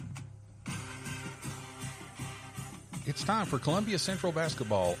It's time for Columbia Central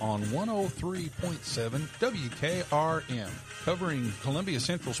basketball on 103.7 WKRM, covering Columbia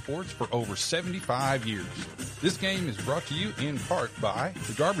Central sports for over 75 years. This game is brought to you in part by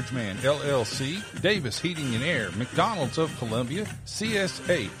The Garbage Man, LLC, Davis Heating and Air, McDonald's of Columbia,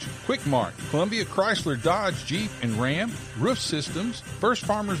 CSH, Quick Mart, Columbia Chrysler Dodge Jeep and Ram, Roof Systems, First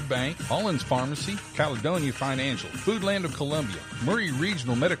Farmers Bank, Hollins Pharmacy, Caledonia Financial, Foodland of Columbia, Murray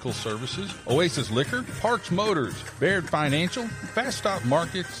Regional Medical Services, Oasis Liquor, Parks Motors, Baird Financial, Fast Stop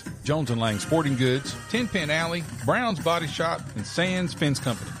Markets, Jones & Lang Sporting Goods, Tin Pin Alley, Brown's Body Shop, and Sands Fence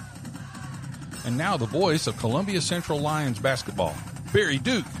Company. And now the voice of Columbia Central Lions basketball, Barry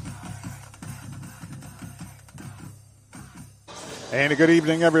Duke. And a good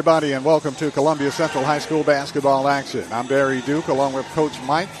evening, everybody, and welcome to Columbia Central High School basketball action. I'm Barry Duke, along with Coach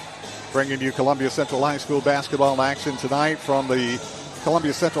Mike, bringing you Columbia Central High School basketball action tonight from the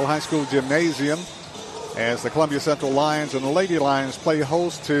Columbia Central High School Gymnasium, as the Columbia Central Lions and the Lady Lions play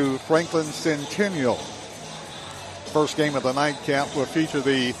host to Franklin Centennial. First game of the nightcap will feature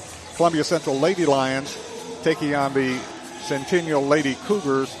the Columbia Central Lady Lions taking on the Centennial Lady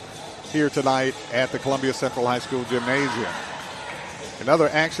Cougars here tonight at the Columbia Central High School Gymnasium. Another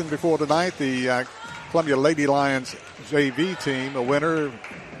action before tonight, the Columbia Lady Lions JV team, a winner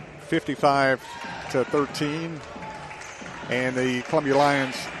 55-13, and the Columbia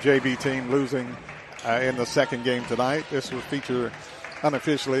Lions JV team losing in the second game tonight. This will feature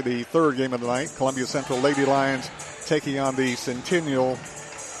unofficially the third game of the night. Columbia Central Lady Lions taking on the Centennial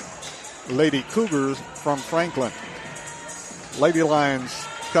Lady Cougars from Franklin. Lady Lions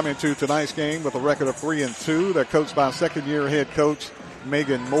come into tonight's game with a record of 3-2. They're coached by second-year head coach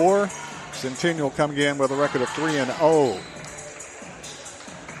Megan Moore. Centennial coming in with a record of 3-0.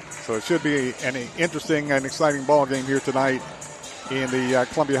 So it should be an interesting and exciting ball game here tonight in the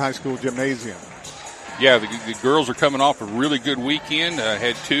Columbia High School Gymnasium. Yeah, the girls are coming off a really good weekend.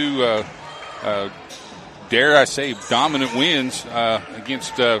 Had two, dare I say, dominant wins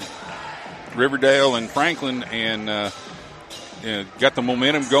against Riverdale and Franklin, and got the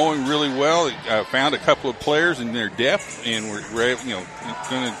momentum going really well. Found a couple of players in their depth, and we're going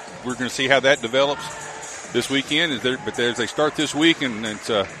to see how that develops this weekend. But as they start this week, and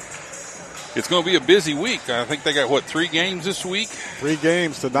it's going to be a busy week. I think they got, 3 games this week? 3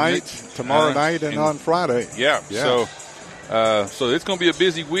 games tonight, tomorrow night, and on Friday. Yeah. So it's going to be a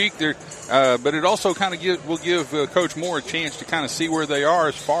busy week. But it also kind of will give Coach Moore a chance to kind of see where they are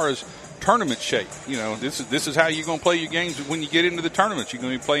as far as tournament shape. This is how you're going to play your games when you get into the tournaments. You're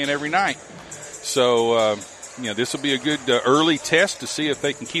going to be playing every night. So, this will be a good early test to see if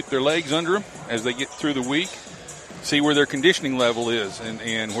they can keep their legs under them as they get through the week. See where their conditioning level is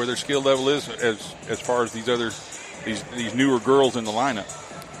and where their skill level is as far as these newer girls in the lineup.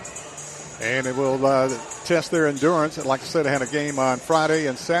 And it will test their endurance. And like I said, I had a game on Friday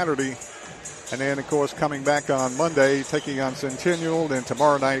and Saturday. And then, of course, coming back on Monday, taking on Centennial. Then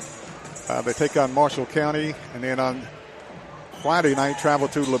tomorrow night, they take on Marshall County. And then on Friday night, travel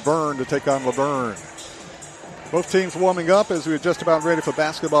to Laverne to take on Laverne. Both teams warming up as we're just about ready for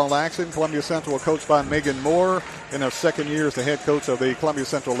basketball action. Columbia Central, coached by Megan Moore in her second year as the head coach of the Columbia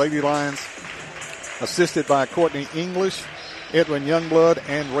Central Lady Lions, assisted by Courtney English, Edwin Youngblood,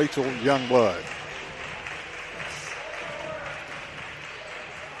 and Rachel Youngblood.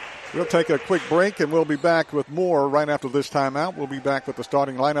 We'll take a quick break, and we'll be back with more right after this timeout. We'll be back with the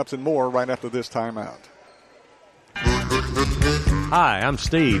starting lineups and more right after this timeout. Hi, I'm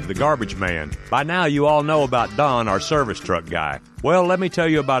Steve, the Garbage Man. By now you all know about Don, our service truck guy. Well, let me tell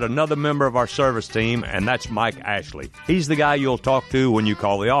you about another member of our service team, and that's Mike Ashley. He's the guy you'll talk to when you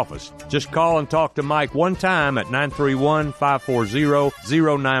call the office. Just call and talk to Mike one time at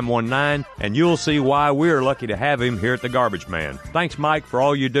 931-540-0919, and you'll see why we're lucky to have him here at the Garbage Man. Thanks, Mike, for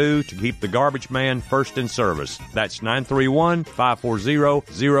all you do to keep the Garbage Man first in service. That's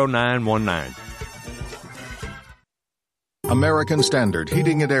 931-540-0919. American Standard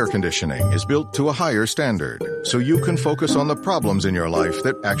Heating and Air Conditioning is built to a higher standard, so you can focus on the problems in your life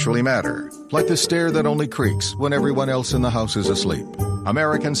that actually matter, like the stair that only creaks when everyone else in the house is asleep.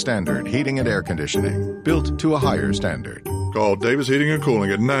 American Standard Heating and Air Conditioning, built to a higher standard. Call Davis Heating and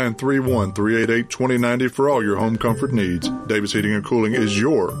Cooling at 931-388-2090 for all your home comfort needs. Davis Heating and Cooling is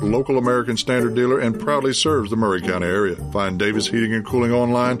your local American Standard dealer and proudly serves the Murray County area. Find Davis Heating and Cooling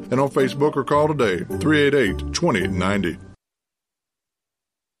online and on Facebook or call today, 388-2090.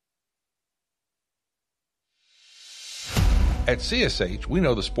 At CSH, we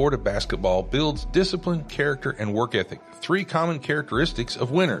know the sport of basketball builds discipline, character, and work ethic, 3 common characteristics of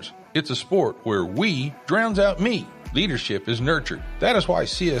winners. It's a sport where we drowns out me. Leadership is nurtured. That is why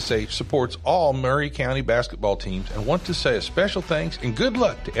CSH supports all Maury County basketball teams and want to say a special thanks and good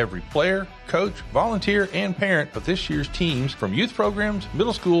luck to every player, coach, volunteer, and parent of this year's teams from youth programs,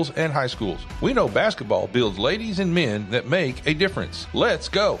 middle schools, and high schools. We know basketball builds ladies and men that make a difference. Let's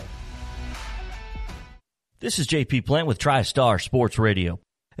go. This is JP Plant with TriStar Sports Radio.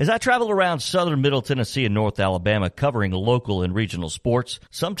 As I travel around southern Middle Tennessee and North Alabama covering local and regional sports,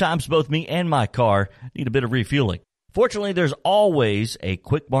 sometimes both me and my car need a bit of refueling. Fortunately, there's always a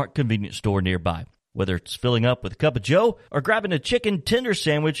Quick Mart convenience store nearby, whether it's filling up with a cup of joe or grabbing a chicken tender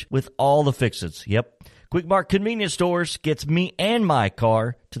sandwich with all the fixins. Yep, Quick Mart convenience stores gets me and my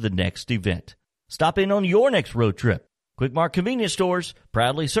car to the next event. Stop in on your next road trip. Quick Mart convenience stores,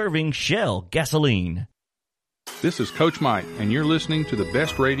 proudly serving Shell gasoline. This is Coach Mike, and you're listening to the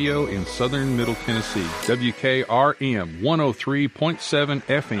best radio in southern Middle Tennessee, WKRM 103.7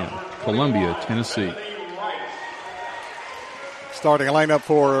 FM, Columbia, Tennessee. Starting lineup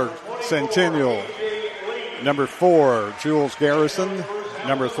for Centennial. Number 4, Jules Garrison.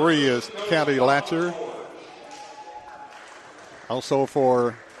 Number 3 is Callie Latcher. Also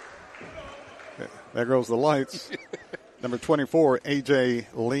for, there goes the lights, number 24, A.J.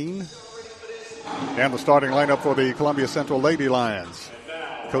 Lean. And the starting lineup for the Columbia Central Lady Lions,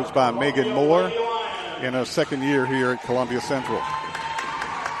 coached by Megan Moore in her second year here at Columbia Central.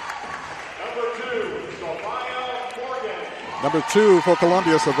 Number 2 for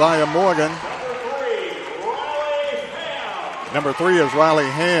Columbia, Savia Morgan. Number 3 is Riley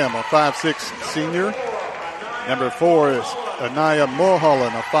Ham, a 5'6 senior. Number 4 is Anaya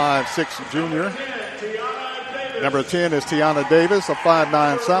Mulholland, a 5'6 junior. Number 10 is Tiana Davis, a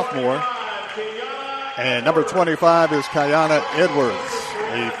 5'9 sophomore. And number 25 is Kayana Edwards,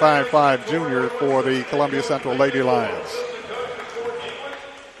 a 5'5 junior for the Columbia Central Lady Lions.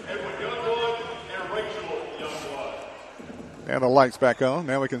 And the lights back on.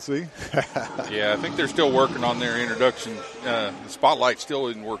 Now we can see. Yeah, I think they're still working on their introduction. The spotlight still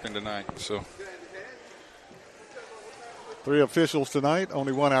isn't working tonight. So 3 officials tonight.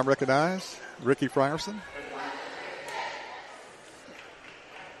 Only one I recognize, Ricky Frierson.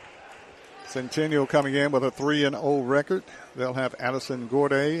 Centennial coming in with a 3-0 record. They'll have Addison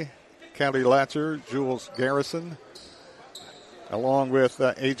Gorday, Callie Latcher, Jules Garrison, along with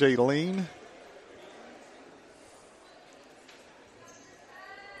A.J. Lean.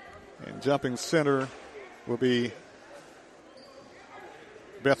 And jumping center will be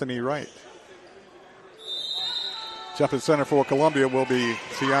Bethany Wright. Jumping center for Columbia will be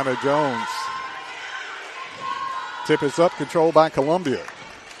Tiana Jones. Tip is up, controlled by Columbia.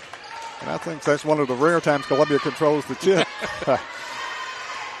 And I think that's one of the rare times Columbia controls the tip.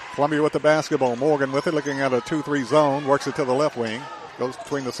 Columbia with the basketball. Morgan with it, looking at a 2-3 zone. Works it to the left wing. Goes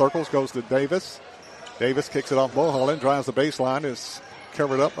between the circles, goes to Davis. Davis kicks it off Mulholland, drives the baseline, is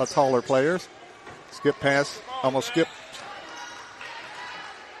covered up by taller players. Skip pass, almost skipped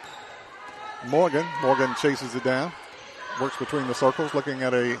Morgan. Morgan chases it down. Works between the circles, looking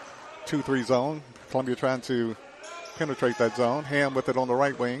at a 2-3 zone. Columbia trying to penetrate that zone. Ham with it on the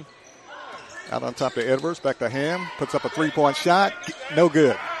right wing. Out on top to Edwards, back to Ham. Puts up a 3-point shot. No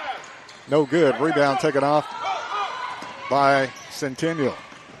good. No good. Rebound taken off by Centennial.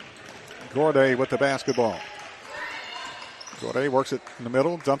 Gorday with the basketball. Gorday works it in the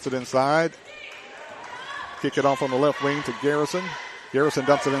middle, dumps it inside. Kick it off on the left wing to Garrison. Garrison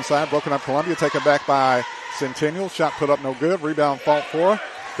dumps it inside. Broken up Columbia. Taken back by Centennial. Shot put up no good. Rebound fought for.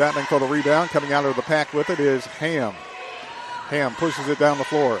 Battling for the rebound. Coming out of the pack with it is Ham. Ham pushes it down the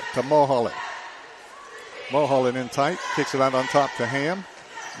floor to Mulholland. Mulholland in tight. Kicks it out on top to Ham.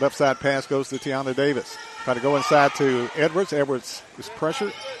 Left side pass goes to Tiana Davis. Try to go inside to Edwards. Edwards is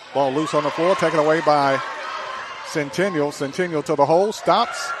pressured. Ball loose on the floor. Taken away by Centennial. Centennial to the hole.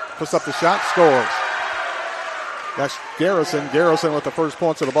 Stops. Puts up the shot. Scores. That's Garrison. Garrison with the first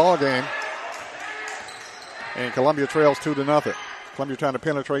points of the ball game. And Columbia trails 2-0. Columbia trying to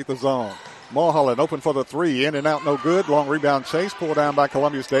penetrate the zone. Mulholland open for the 3. In and out, no good. Long rebound chase. Pulled down by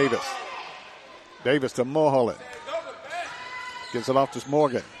Columbia's Davis. Davis to Mulholland. Gives it off to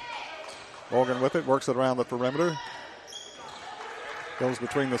Morgan. Morgan with it. Works it around the perimeter. Goes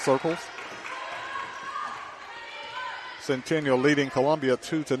between the circles. Centennial leading Columbia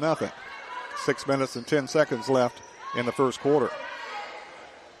 2-0. 6 minutes and 10 seconds left in the first quarter.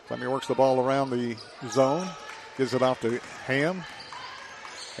 Columbia works the ball around the zone. Gives it off to Ham.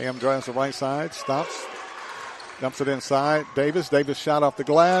 Ham drives the right side. Stops. Dumps it inside. Davis. Davis shot off the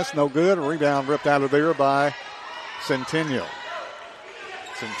glass. No good. A rebound ripped out of there by Centennial.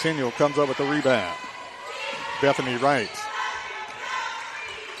 Centennial comes up with the rebound. Bethany Wright.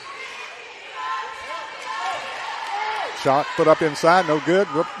 Shot put up inside, no good.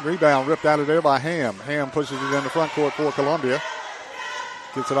 Rebound ripped out of there by Ham. Ham pushes it in the front court for Columbia.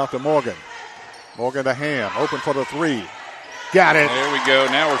 Gets it off to Morgan. Morgan to Ham, open for the three. Got it. There we go.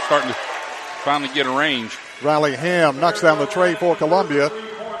 Now we're starting to finally get a range. Riley Ham knocks down the tray for Columbia.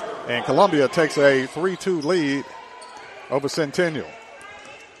 And Columbia takes a 3-2 lead over Centennial.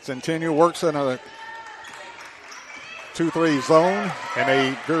 Centennial works in a 2-3 zone, and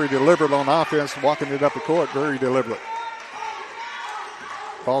they very deliberate on offense, walking it up the court, very deliberate.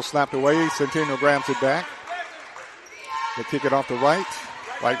 Ball snapped away. Centennial grabs it back. They kick it off the right.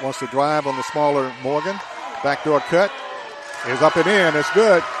 Wright wants to drive on the smaller Morgan. Backdoor cut is up and in. It's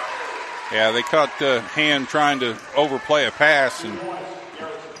good. Yeah, they caught Ham trying to overplay a pass and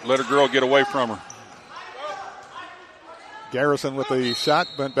let a girl get away from her. Garrison with the shot,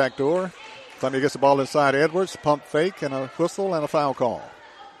 went back door. Columbia gets the ball inside Edwards. Pump fake and a whistle and a foul call.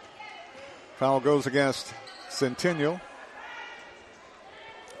 Foul goes against Centennial.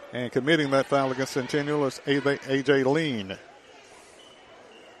 And committing that foul against Centennial is A.J. Lean.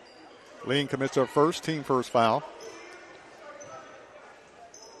 Lean commits her team first foul.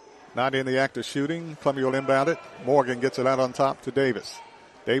 Not in the act of shooting. Columbia will inbound it. Morgan gets it out on top to Davis.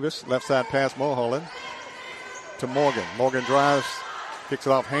 Davis, left side pass, Mulholland to Morgan. Morgan drives, kicks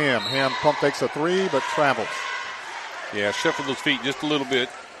it off Ham. Ham pump fakes a three, but travels. Yeah, shuffled those feet just a little bit.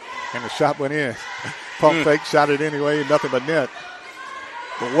 And the shot went in. Pump fake, shot it anyway, nothing but net.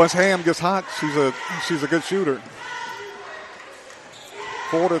 But once Ham gets hot, she's a good shooter.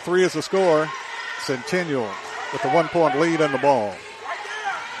 4-3 is the score. Centennial with the 1-point lead in the ball.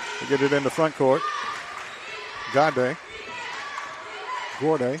 They get it in the front court. Gorde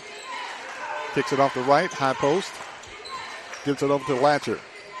kicks it off the right, high post. Gives it over to Latcher.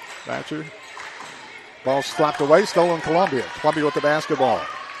 Ball slapped away, stolen Columbia. Columbia with the basketball.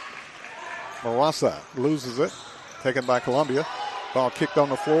 Marassa loses it. Taken by Columbia. Ball kicked on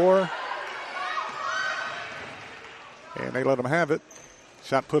the floor. And they let them have it.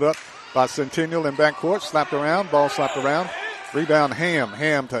 Shot put up by Centennial in backcourt. Slapped around. Ball slapped around. Rebound Ham.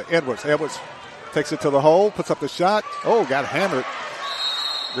 Ham to Edwards. Edwards takes it to the hole. Puts up the shot. Oh, got hammered.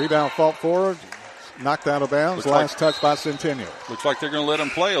 Rebound fought forward. Knocked out of bounds. Last touch by Centennial. Looks like they're going to let them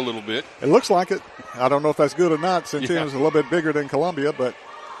play a little bit. It looks like it. I don't know if that's good or not. Centennial's a little bit bigger than Columbia, but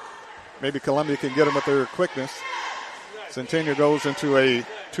maybe Columbia can get them with their quickness. Centennial goes into a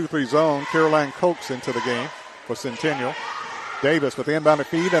 2-3 zone. Caroline Cokes into the game for Centennial. Davis with the inbound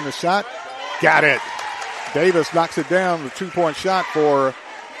feed and the shot. Got it. Davis knocks it down. The 2-point shot for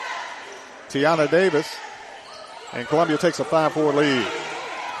Tiana Davis. And Columbia takes a 5-4 lead.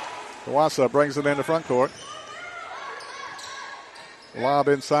 Kawasa brings it in the front court. Lob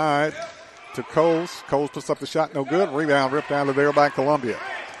inside to Coles. Coles puts up the shot, no good. Rebound ripped out of there by Columbia.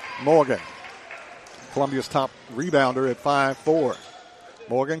 Morgan, Columbia's top rebounder at 5'4".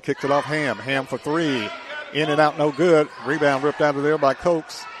 Morgan kicks it off Ham. Ham for three. In and out, no good. Rebound ripped out of there by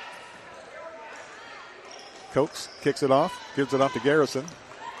Cokes. Cokes kicks it off, gives it off to Garrison.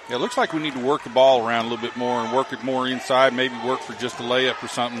 Yeah, it looks like we need to work the ball around a little bit more and work it more inside, maybe work for just a layup or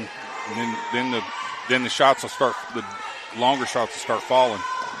something. And then the shots will start, the longer shots will start falling.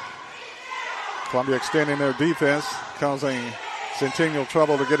 Columbia extending their defense, causing Centennial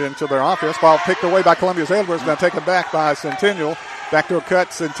trouble to get into their offense. Ball picked away by Columbia's Edwards, now taken back by Centennial. Backdoor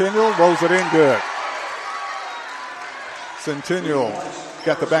cut, Centennial rolls it in good. Centennial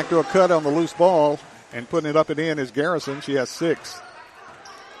got the backdoor cut on the loose ball, and putting it up and in is Garrison. She has 6.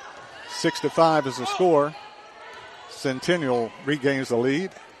 6-5 is the score. Centennial regains the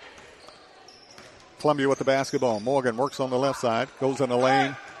lead. Columbia with the basketball. Morgan works on the left side, goes in the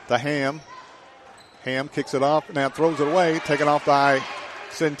lane to Ham. Ham kicks it off, now throws it away, taken off by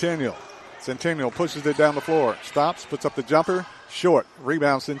Centennial. Centennial pushes it down the floor, stops, puts up the jumper, short,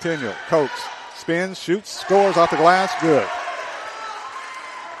 rebound Centennial. Cokes, spins, shoots, scores off the glass, good.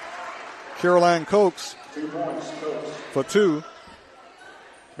 Caroline Cokes for 2.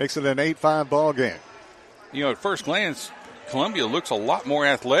 Makes it an 8-5 ball game. You know, at first glance, Columbia looks a lot more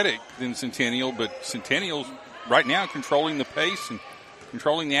athletic than Centennial, but Centennial's right now controlling the pace and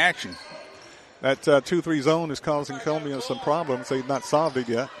controlling the action. That 2-3 zone is causing Columbia some problems. They've not solved it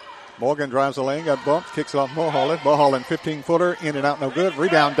yet. Morgan drives the lane, got bumped, kicks it off Mulholland. Mulholland, 15-footer, in and out, no good.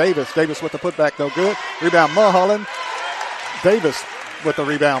 Rebound, Davis. Davis with the putback, no good. Rebound, Mulholland. Davis with the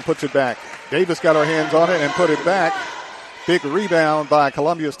rebound, puts it back. Davis got her hands on it and put it back. Big rebound by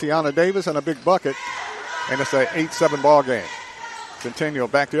Columbia's Tiana Davis and a big bucket. And it's an 8-7 ball game. Centennial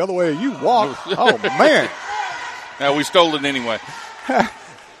back the other way. You walk. Oh, man. Now we stole it anyway.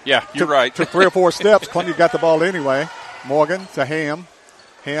 Yeah, you're right. Took 3 or 4 steps. Columbia got the ball anyway. Morgan to Ham.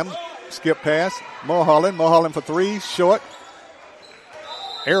 Ham skip pass. Mulholland for three, short.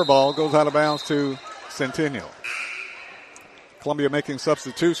 Air ball goes out of bounds to Centennial. Columbia making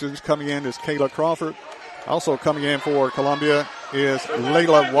substitutions. Coming in is Kayla Crawford. Also coming in for Columbia is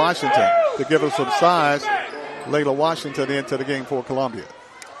Layla Washington to give us some size. Layla Washington into the game for Columbia.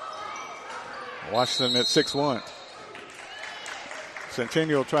 Washington at 6'1".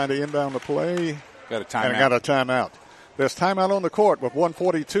 Centennial trying to inbound the play. Got a timeout. And got a timeout. There's timeout on the court with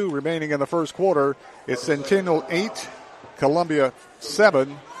 1:42 remaining in the first quarter. It's Centennial 8, Columbia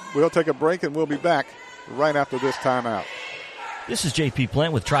 7. We'll take a break and we'll be back right after this timeout. This is J.P.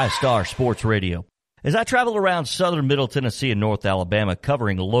 Plant with TriStar Sports Radio. As I travel around southern Middle Tennessee and North Alabama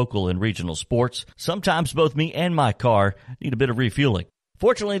covering local and regional sports, sometimes both me and my car need a bit of refueling.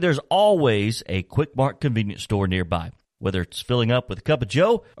 Fortunately, there's always a Quick Mart convenience store nearby. Whether it's filling up with a cup of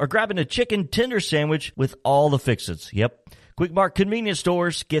joe or grabbing a chicken tender sandwich with all the fixins. Yep, Quick Mart convenience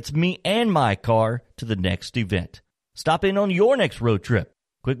stores gets me and my car to the next event. Stop in on your next road trip.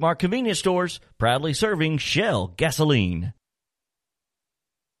 Quick Mart convenience stores, proudly serving Shell gasoline.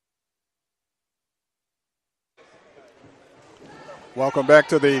 Welcome back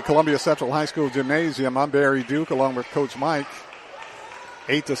to the Columbia Central High School Gymnasium. I'm Barry Duke along with Coach Mike.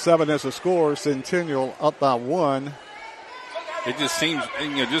 8-7 is the score. Centennial up by 1. It just seems,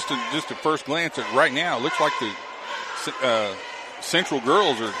 just at first glance, right now, it looks like the Central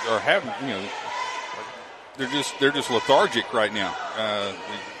girls are having, they're just lethargic right now.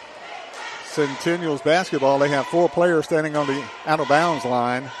 Centennial's basketball, they have 4 players standing on the out-of-bounds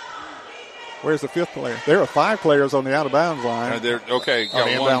line. Where's the 5th player? There are 5 players on the out-of-bounds line. Okay, got on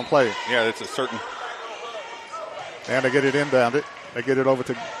the inbound play. Yeah, that's a certain. And they get it inbounded. They get it over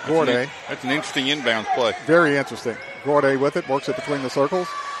to Gorday. That's an interesting inbound play. Very interesting. Gorday with it, works it between the circles.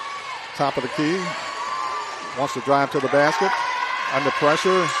 Top of the key. Wants to drive to the basket. Under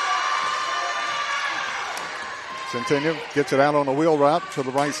pressure. Centennial gets it out on the wheel route to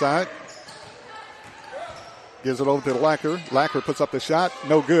the right side. Gives it over to Lacker. Lacker puts up the shot.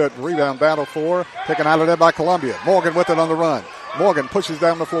 No good. Rebound battle for. Taken out of there by Columbia. Morgan with it on the run. Morgan pushes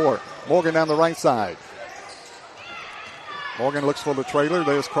down the floor. Morgan down the right side. Morgan looks for the trailer.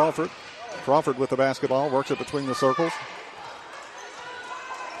 There's Crawford. Crawford with the basketball. Works it between the circles.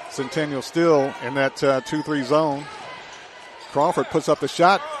 Centennial still in that 2-3 zone. Crawford puts up the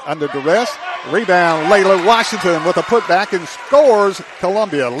shot under duress. Rebound. Layla Washington with a putback and scores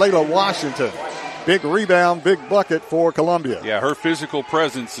Columbia. Layla Washington. Big rebound, big bucket for Columbia. Yeah, her physical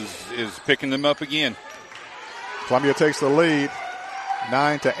presence is picking them up again. Columbia takes the lead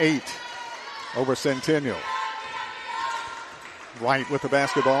 9-8 over Centennial. Wright with the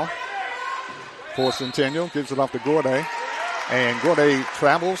basketball for Centennial. Gives it off to Gorday. And Gorday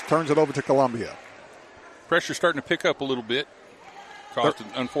travels, turns it over to Columbia. Pressure starting to pick up a little bit. Caused an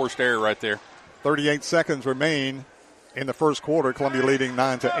unforced error right there. 38 seconds remain in the first quarter. Columbia leading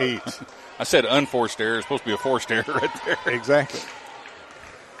 9-8. I said unforced error. It's supposed to be a forced error right there. Exactly.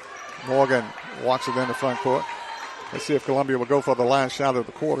 Morgan walks it in the front court. Let's see if Columbia will go for the last shot of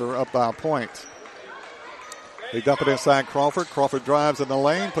the quarter, up by a point. They dump it inside Crawford. Crawford drives in the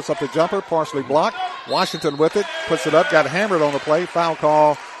lane, puts up the jumper, partially blocked. Washington with it, puts it up, got hammered on the play. Foul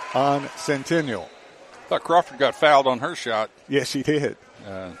call on Centennial. I thought Crawford got fouled on her shot. Yes, she did.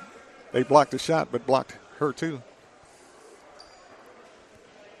 They blocked the shot, but blocked her too.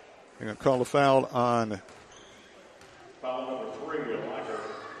 They're going to call a foul on Foul number 3, Lacker.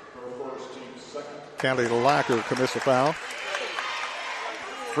 Her first, team's second. Callie Lacker commits the foul.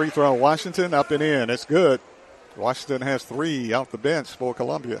 Free throw, Washington up and in. It's good. Washington has 3 off the bench for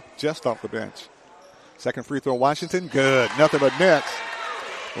Columbia, just off the bench. Second free throw, Washington, good. Nothing but nets.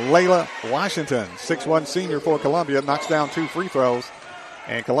 Layla Washington, 6'1" senior for Columbia, knocks down 2 free throws.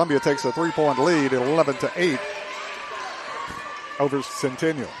 And Columbia takes a 3-point lead at 11-8 over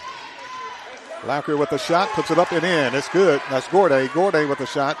Centennial. Lacker with the shot, puts it up and in. It's good. That's Gorday. Gorday with the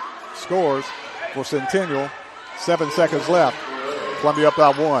shot, scores for Centennial. 7 seconds left. Columbia up by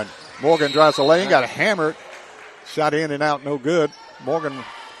 1. Morgan drives the lane, got hammered. Shot in and out, no good. Morgan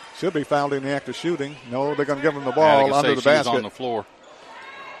should be fouled in the act of shooting. No, they're going to give him the ball under the basket. On the floor.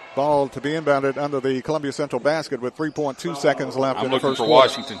 Ball to be inbounded under the Columbia Central basket with 3.2 seconds left in the first quarter.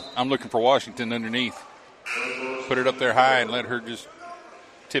 Washington. I'm looking for Washington underneath. Put it up there high and let her just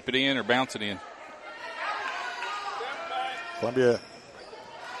tip it in or bounce it in. Columbia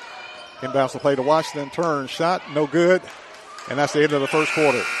inbounds the play to Washington. Turn, shot, no good. And that's the end of the first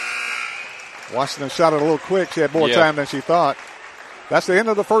quarter. Washington shot it a little quick. She had more time than she thought. That's the end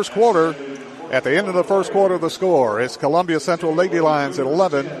of the first quarter. At the end of the first quarter, the score is Columbia Central Lady Lions at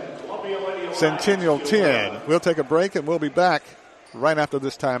 11, Centennial 10. We'll take a break, and we'll be back right after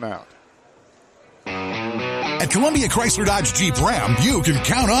this timeout. At Columbia Chrysler Dodge Jeep Ram, you can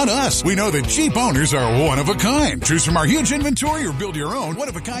count on us. We know that Jeep owners are one of a kind. Choose from our huge inventory or build your own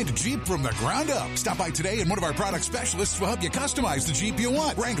one-of-a-kind Jeep from the ground up. Stop by today and one of our product specialists will help you customize the Jeep you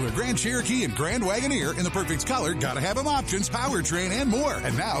want. Wrangler, Grand Cherokee, and Grand Wagoneer in the perfect color. Gotta have them options, powertrain, and more.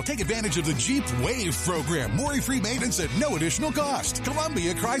 And now, take advantage of the Jeep Wave program. Worry-free maintenance at no additional cost.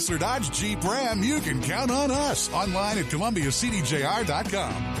 Columbia Chrysler Dodge Jeep Ram, you can count on us. Online at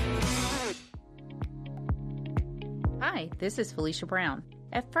ColumbiaCDJR.com. Hi, this is Felicia Brown.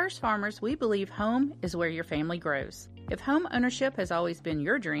 At First Farmers, we believe home is where your family grows. If home ownership has always been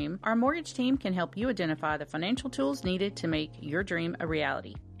your dream, our mortgage team can help you identify the financial tools needed to make your dream a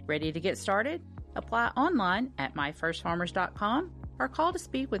reality. Ready to get started? Apply online at myfirstfarmers.com or call to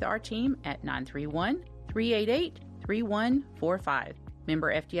speak with our team at 931-388-3145.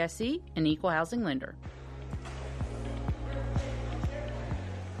 Member FDIC, an equal housing lender.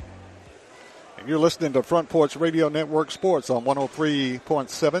 And you're listening to Front Porch Radio Network Sports on 103.7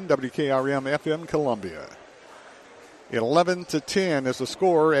 WKRM FM Columbia. 11-10 is the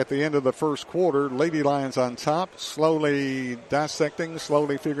score at the end of the first quarter. Lady Lions on top, slowly dissecting,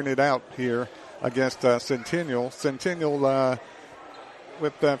 slowly figuring it out here against Centennial. Centennial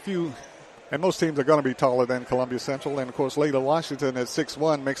with a few, and most teams are going to be taller than Columbia Central. And, of course, Layla Washington at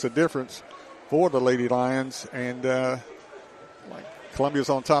 6'1" makes a difference for the Lady Lions. And Columbia's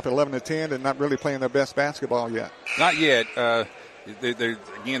on top 11-10 and not really playing their best basketball yet. Not yet. They're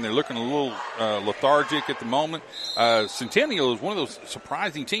looking a little lethargic at the moment. Centennial is one of those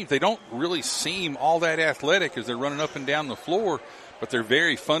surprising teams. They don't really seem all that athletic as they're running up and down the floor, but they're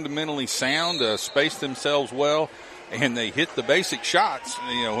very fundamentally sound, space themselves well, and they hit the basic shots.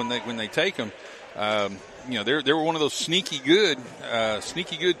 When they take them. They're one of those sneaky good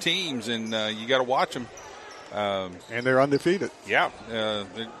teams, and you got to watch them. And they're undefeated. Yeah.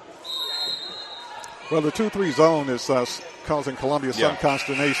 Well, the 2-3 zone is causing Columbia some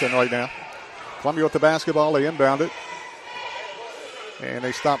consternation right now. Columbia with the basketball, they inbound it. And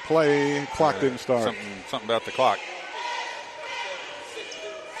they stopped play. Clock didn't start. Something about the clock.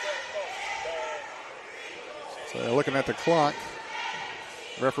 So looking at the clock,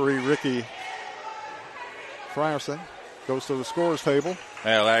 referee Ricky Frierson goes to the scorer's table.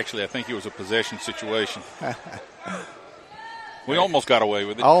 Well, actually, I think it was a possession situation. We almost got away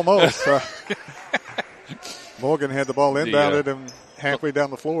with it. Almost. Morgan had the ball inbounded and halfway down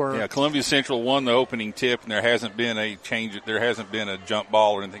the floor. Yeah, Columbia Central won the opening tip, and there hasn't been a change. There hasn't been a jump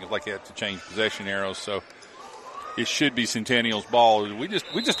ball or anything like that to change possession arrows. So it should be Centennial's ball. We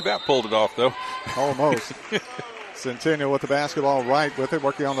just about pulled it off, though. Almost. Centennial with the basketball right with it,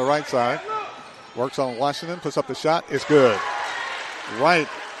 working on the right side. Works on Washington, puts up the shot. It's good. Wright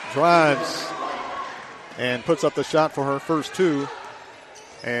drives and puts up the shot for her first two.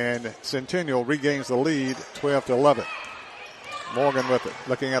 And Centennial regains the lead, 12-11. Morgan with it,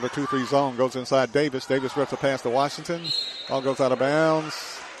 looking at a 2-3 zone, goes inside Davis. Davis rips a pass to Washington. Ball goes out of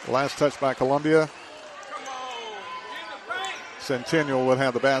bounds. Last touch by Columbia. Centennial would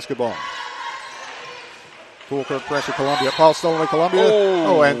have the basketball. Full court pressure, Columbia. Ball stolen by Columbia.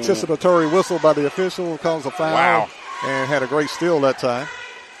 Oh, anticipatory whistle by the official. Calls a foul. Wow. And had a great steal that time.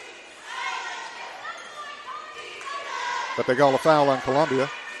 But they called a foul on Columbia.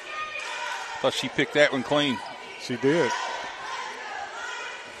 Thought she picked that one clean. She did.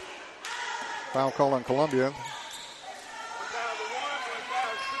 Foul call on Columbia.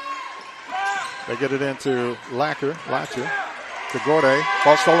 They get it into Latcher to Gorday.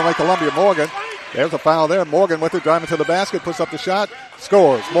 Ball stolen by Columbia. Morgan. There's a foul there. Morgan with it, driving to the basket, puts up the shot,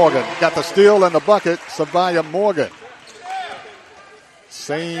 scores. Morgan got the steal and the bucket. Savia Morgan.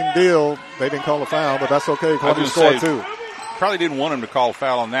 Same deal. They didn't call a foul, but that's okay. Columbia scored two. Probably didn't want him to call a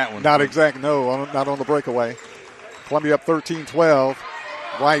foul on that one. Not not on the breakaway. Columbia up 13-12.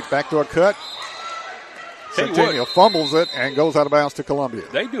 White backdoor cut. Centennial fumbles it and goes out of bounds to Columbia.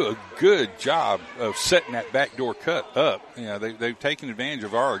 They do a good job of setting that backdoor cut up. They've taken advantage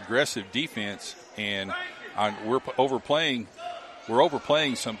of our aggressive defense, and we're overplaying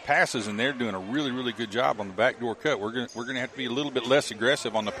some passes, and they're doing a really, really good job on the backdoor cut. We're going to have to be a little bit less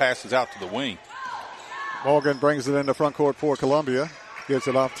aggressive on the passes out to the wing. Morgan brings it into front court for Columbia. Gives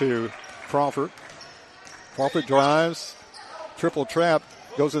it off to Crawford. Crawford drives. Triple trap.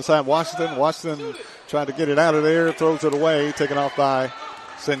 Goes inside Washington. Washington trying to get it out of there. Throws it away. Taken off by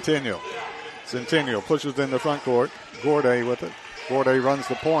Centennial. Centennial pushes in the front court. Gorday with it. Gorday runs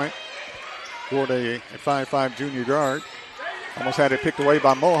the point. Gorday at 5'5" junior guard. Almost had it picked away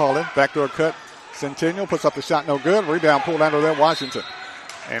by Mulholland. Backdoor cut. Centennial puts up the shot. No good. Rebound pulled out of there. Washington.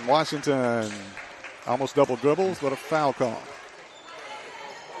 And Washington almost double dribbles, but a foul call.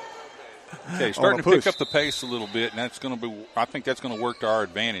 Okay, starting to pick up the pace a little bit, and that's going to be. I think that's going to work to our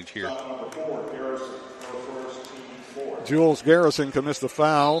advantage here. Jules Garrison commits the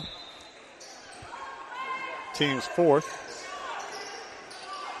foul. Team's fourth.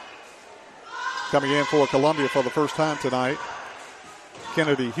 Coming in for Columbia for the first time tonight,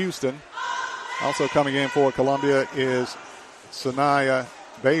 Kennedy Houston. Also coming in for Columbia is Sanaya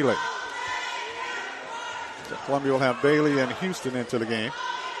Bailey. So Columbia will have Bailey and Houston into the game.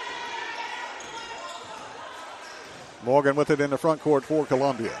 Morgan with it in the front court for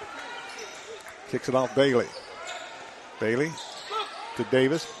Columbia. Kicks it off Bailey. Bailey to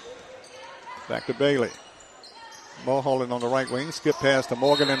Davis. Back to Bailey. Mulholland on the right wing. Skip pass to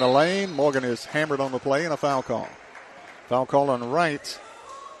Morgan in the lane. Morgan is hammered on the play and a foul call. Foul call on the right.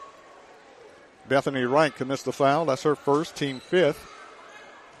 Bethany Wright commits the foul. That's her first, team fifth.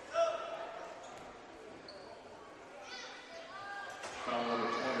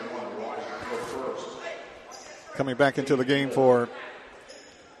 Coming back into the game for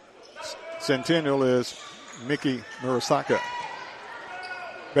Centennial is Mickey Murasaka.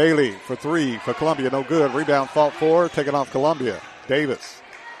 Bailey for three for Columbia, no good. Rebound fought for, taken off Columbia. Davis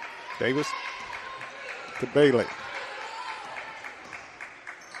to Bailey.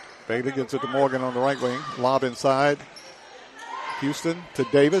 Bailey gets it to Morgan on the right wing. Lob inside. Houston to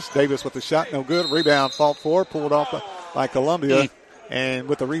Davis. Davis with the shot, no good. Rebound fought for, pulled off by Columbia. And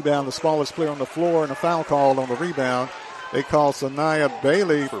with the rebound, the smallest player on the floor, and a foul call on the rebound. They call Sanaya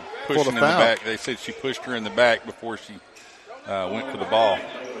Bailey for the foul. In the back. They said she pushed her in the back before she went for the ball.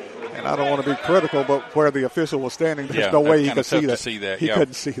 And I don't want to be critical, but where the official was standing, there's no way he could see that. He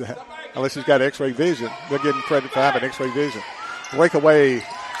couldn't see that unless he's got X-ray vision. They're getting credit for having X-ray vision. Breakaway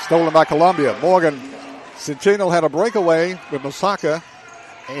stolen by Columbia. Morgan, Centennial had a breakaway with Masaka,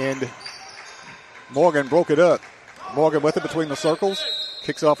 and Morgan broke it up. Morgan with it between the circles.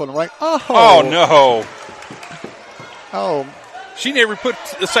 Kicks off on the right. Oh no. Oh. She never put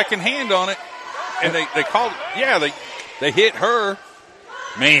the second hand on it. And they called it. Yeah, they hit her.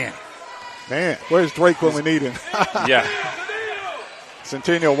 Man, where's Drake when we need him? Yeah.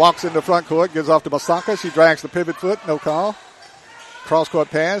 Centennial walks into front court, gives off to Masaka. She drags the pivot foot, no call. Cross-court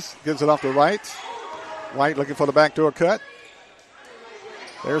pass, gives it off to Wright. White looking for the backdoor cut.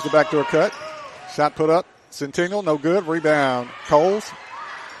 There's the backdoor cut. Shot put up. Centennial, no good. Rebound. Coles.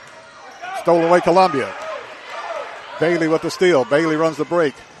 Stolen away Columbia. Bailey with the steal. Bailey runs the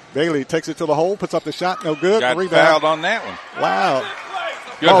break. Bailey takes it to the hole, puts up the shot, no good. Got Rebound. fouled on that one. Wow.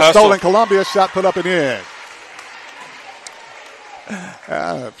 Good Ball hustle. stolen. Columbia, shot put up and in.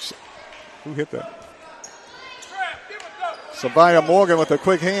 Who hit that? Sabaya Morgan with the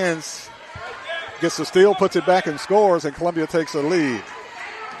quick hands. Gets the steal, puts it back and scores, and Columbia takes the lead.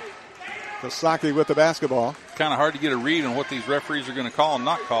 Kasaki with the basketball. Kind of hard to get a read on what these referees are going to call and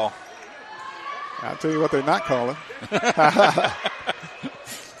not call. I'll tell you what they're not calling. I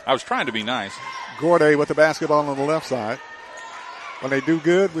was trying to be nice. Gorday with the basketball on the left side. When they do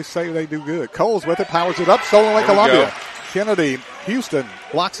good, we say they do good. Coles with it, powers it up, stolen away Columbia. Kennedy, Houston,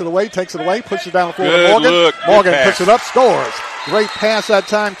 blocks it away, takes it away, pushes it down the floor to Morgan. Morgan puts it up, scores. Great pass that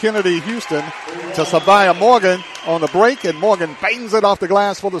time, Kennedy, Houston to Sabaya Morgan on the break, and Morgan bangs it off the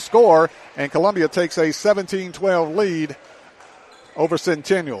glass for the score, and Columbia takes a 17-12 lead over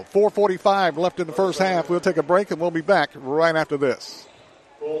Centennial. 4:45 left in the first half. We'll take a break, and we'll be back right after this.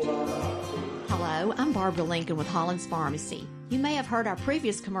 Hello, I'm Barbara Lincoln with Hollins Pharmacy. You may have heard our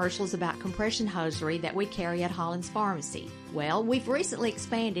previous commercials about compression hosiery that we carry at Hollins Pharmacy. Well, we've recently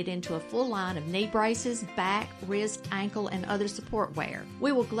expanded into a full line of knee braces, back, wrist, ankle, and other support wear.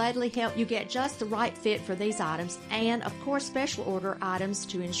 We will gladly help you get just the right fit for these items and, of course, special order items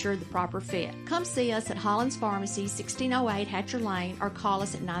to ensure the proper fit. Come see us at Hollins Pharmacy, 1608 Hatcher Lane, or call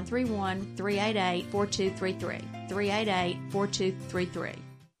us at 931-388-4233. 388-4233.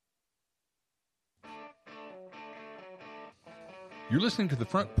 You're listening to the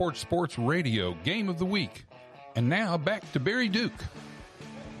Front Porch Sports Radio Game of the Week. And now back to Barry Duke.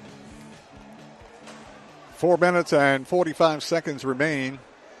 4 minutes and 45 seconds remain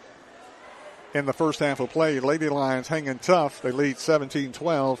in the first half of play. Lady Lions hanging tough. They lead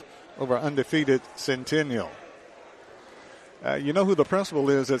 17-12 over undefeated Centennial. You know who the principal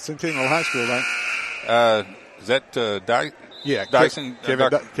is at Centennial High School, right? Is that Dyson?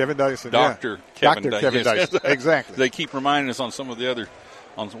 Kevin Dyson. Dr. Yeah. Kevin Kevin Dyson. Exactly. They keep reminding us on some of the other,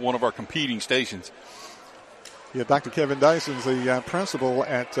 on one of our competing stations. Yeah, Dr. Kevin Dyson's the principal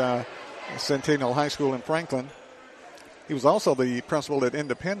at Centennial High School in Franklin. He was also the principal at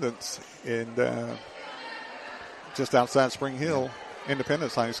Independence in just outside Spring Hill,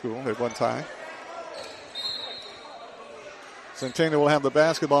 Independence High School at one time. Centennial will have the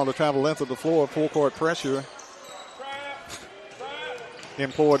basketball to travel length of the floor. Full court pressure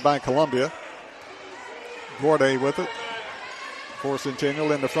employed by Columbia. Gorday with it for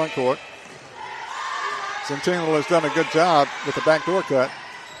Centennial in the front court. Centennial has done a good job with the backdoor cut.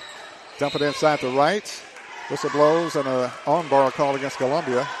 Dump it inside the right. Whistle blows and an arm bar called against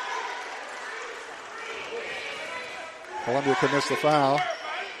Columbia. Columbia commits the foul.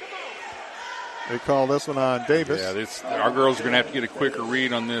 They call this one on Davis. Yeah, our girls are going to have to get a quicker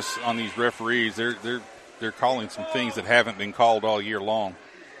read on this, on these referees. They're calling some things that haven't been called all year long.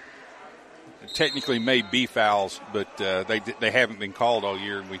 Technically may be fouls, but they haven't been called all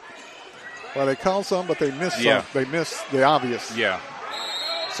year. Well, they called some, but they missed some. They missed the obvious. Yeah.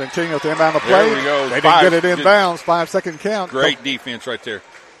 Centennial to inbound the play. There we go. They didn't get it in bounds. 5-second count. Great defense right there.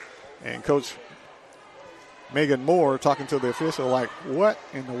 And Coach Megan Moore talking to the official like, what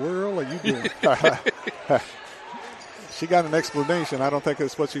in the world are you doing? She got an explanation. I don't think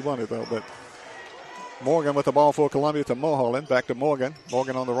it's what she wanted, though. But Morgan with the ball for Columbia to Mulholland. Back to Morgan.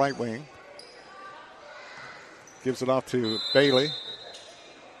 Morgan on the right wing. Gives it off to Bailey.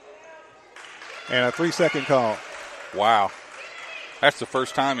 And a 3-second call. Wow. That's the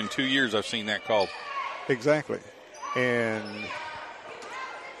first time in 2 years I've seen that called. Exactly. And,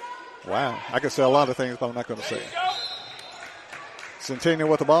 wow, I could say a lot of things, but I'm not going to say it. Centennial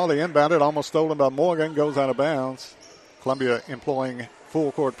with the ball. They inbound it, almost stolen by Morgan. Goes out of bounds. Columbia employing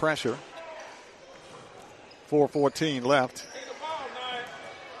full court pressure. 4:14 left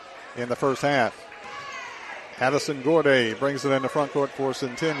in the first half. Addison Gorday brings it in the front court for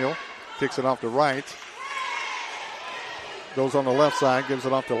Centennial. Kicks it off the right. Goes on the left side, gives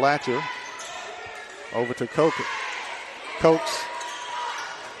it off to Latcher. Over to Coates.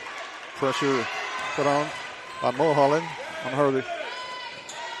 Pressure put on by Mulholland. Unheard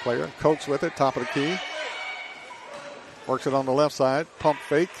player. Coates with it, top of the key. Works it on the left side. Pump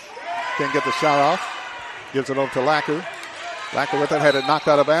fake. Can't get the shot off. Gives it over to Lacker. Lacker with it, had it knocked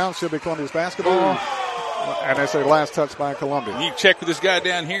out of bounds. Should be Columbia's basketball. And they say last touch by Columbia. You check with this guy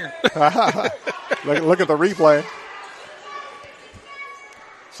down here. Look at the replay.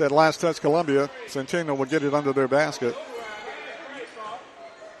 Said last touch Columbia. Centennial will get it under their basket.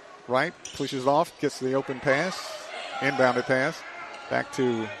 Right, pushes off, gets the open pass. Inbounded pass. Back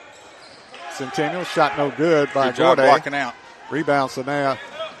to Centennial. Shot no good by Good job Gorday. blocking out. Rebound Sanea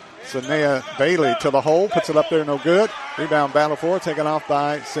Bailey to the hole. Puts it up there, no good. Rebound battle for it, taken off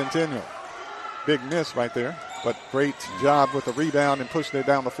by Centennial. Big miss right there, but great job with the rebound and pushing it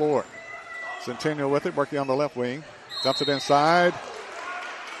down the floor. Centennial with it, working on the left wing. Dumps it inside.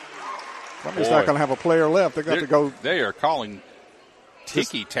 Somebody's not going to have a player left. They're going to go. They are calling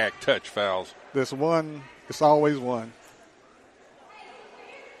ticky-tack touch fouls. This one, it's always one.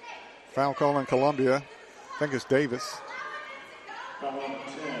 Foul call on Columbia. I think it's Davis.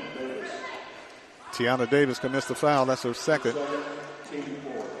 Tiana Davis commits the foul. That's her second. I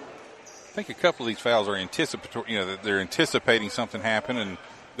think a couple of these fouls are anticipatory. That they're anticipating something happen and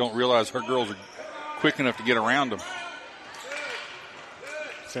don't realize her girls are quick enough to get around them.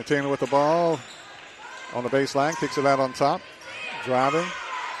 Centennial with the ball on the baseline, kicks it out on top. Driving,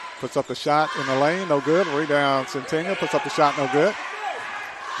 puts up the shot in the lane, no good. Rebound Centennial, puts up the shot, no good.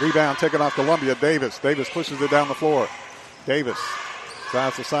 Rebound taken off Columbia. Davis pushes it down the floor. Davis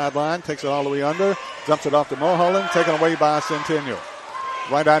drives the sideline, takes it all the way under, dumps it off to Mulholland, taken away by Centennial.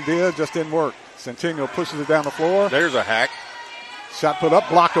 Right idea, just didn't work. Centennial pushes it down the floor. There's a hack. Shot put up,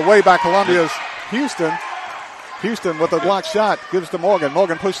 blocked away by Columbia's Houston. Houston with a blocked shot, gives to Morgan.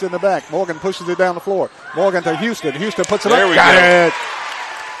 Morgan pushes it in the back. Morgan pushes it down the floor. Morgan to Houston. Houston puts it there up. Got it.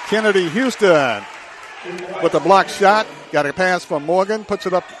 Kennedy Houston with a blocked shot. Got a pass from Morgan. Puts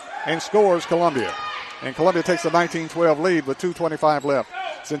it up and scores Columbia. And Columbia takes the 19-12 lead with 2:25 left.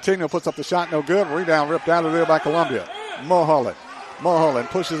 Centennial puts up the shot, no good. Rebound ripped out of there by Columbia. Mulholland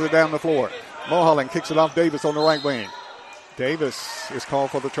pushes it down the floor. Mulholland kicks it off Davis on the right wing. Davis is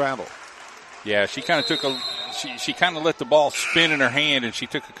called for the travel. Yeah, she kind of took she kind of let the ball spin in her hand, and she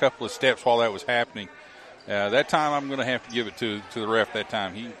took a couple of steps while that was happening. That time I'm going to have to give it to the ref that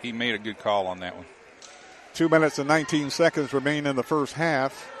time. He made a good call on that one. 2 minutes and 19 seconds remain in the first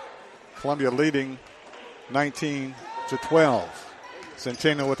half. Columbia leading 19-12.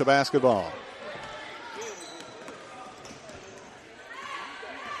 Centennial with the basketball.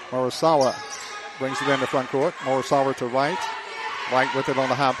 Morisawa brings it in the front court. Morisawa to right. White with it on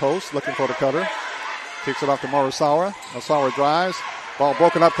the high post, looking for the cutter. Kicks it off to Morisawa. Morisawa drives. Ball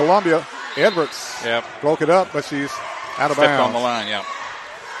broken up Columbia. Edwards broke it up, but she's out of bounds. Stepped on the line, yeah.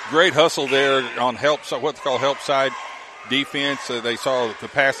 Great hustle there on what they call help side defense. They saw the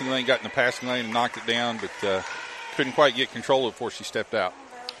passing lane, got in the passing lane and knocked it down, but couldn't quite get control of it before she stepped out.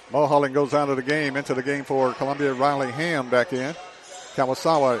 Mulholland goes out of the game, into the game for Columbia. Riley Ham back in.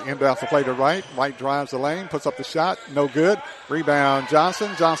 Kawasawa inbounds the play to Wright. Wright drives the lane, puts up the shot, no good. Rebound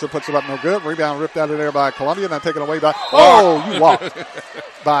Johnson. Johnson puts it up, no good. Rebound ripped out of there by Columbia, now taken away by, you walked,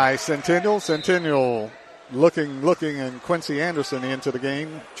 by Centennial. Centennial looking, and Quincy Anderson into the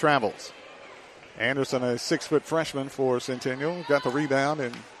game, travels. Anderson, a 6-foot freshman for Centennial, got the rebound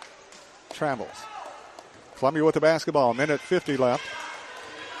and travels. Columbia with the basketball, minute 50 left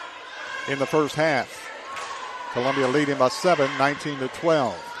in the first half. Columbia leading by 7,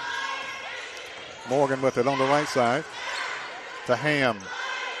 19-12. Morgan with it on the right side to Ham.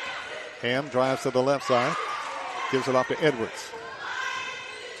 Ham drives to the left side, gives it off to Edwards.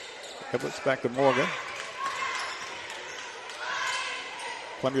 Edwards back to Morgan.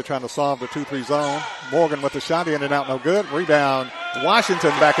 Columbia trying to solve the 2-3 zone. Morgan with the shot, in and out, no good. Rebound, Washington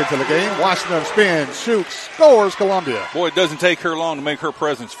back into the game. Washington spins, shoots, scores Columbia. Boy, it doesn't take her long to make her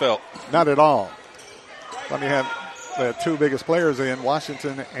presence felt. Not at all. Columbia have the two biggest players in,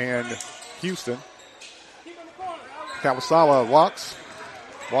 Washington and Houston. Kawasawa walks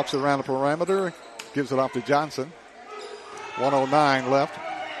around the perimeter, gives it off to Johnson. 1:09 left.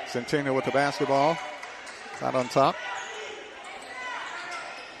 Centennial with the basketball. Not on top.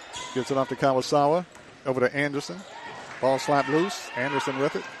 Gives it off to Kawasawa. Over to Anderson. Ball slapped loose. Anderson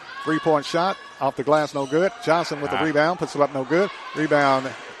with it. 3-point shot. Off the glass, no good. Johnson with the rebound. Puts it up, no good. Rebound,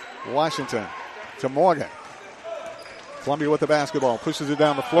 Washington to Morgan. Columbia with the basketball. Pushes it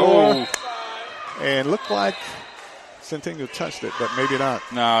down the floor. And looked like Centennial touched it, but maybe not.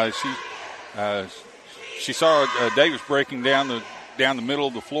 No, she saw Davis breaking down the middle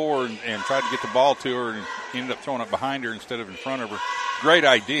of the floor and tried to get the ball to her and ended up throwing it behind her instead of in front of her. Great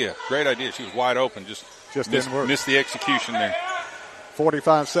idea. She was wide open. Just didn't work. Missed the execution there.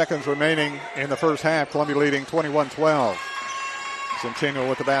 45 seconds remaining in the first half. Columbia leading 21-12. Centennial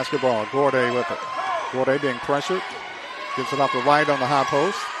with the basketball. Gorday with it. Gorday being pressured. Gives it off the right on the high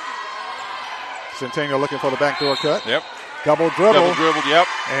post. Centennial looking for the backdoor cut. Yep. Double dribbled, yep.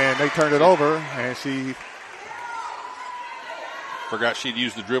 And they turned it over, and she forgot she'd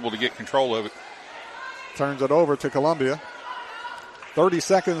used the dribble to get control of it. Turns it over to Columbia. 30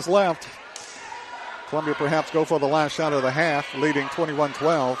 seconds left. Columbia perhaps go for the last shot of the half, leading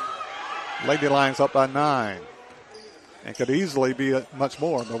 21-12. Lady Lions up by 9. And could easily be much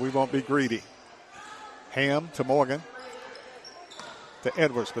more, but we won't be greedy. Ham to Morgan. To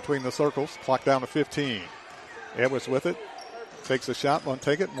Edwards between the circles. Clock down to 15. Edwards with it. Takes a shot. Won't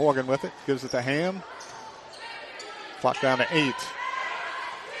take it. Morgan with it. Gives it to Ham. Clock down to 8.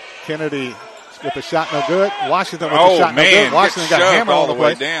 Kennedy with the shot, no good. Washington with the shot, no good. Washington got hammered all the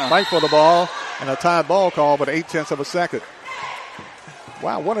way down. Fight for the ball and a tied ball call, but 0.8 of a second.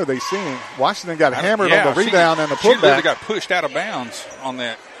 Wow, what are they seeing? Washington got hammered on the rebound and the putback. She literally got pushed out of bounds on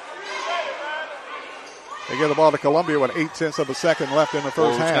that. They get the ball to Columbia with 0.8 of a second left in the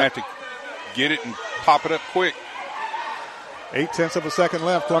first half. Going to have to get it and pop it up quick. 0.8 of a second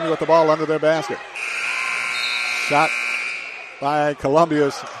left. Columbia with the ball under their basket. Shot by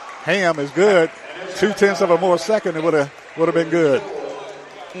Columbia's Ham is good. 0.2 of a more second, it would have been good.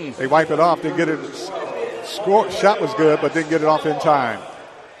 They wipe it off. Didn't get it. Shot was good, but didn't get it off in time.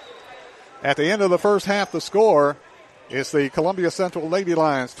 At the end of the first half, the score is the Columbia Central Lady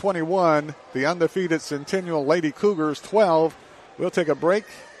Lions 21, the undefeated Centennial Lady Cougars 12. We'll take a break,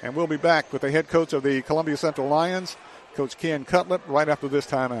 and we'll be back with the head coach of the Columbia Central Lions, Coach Ken Cutlip, right after this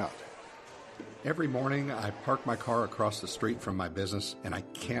timeout. Every morning, I park my car across the street from my business, and I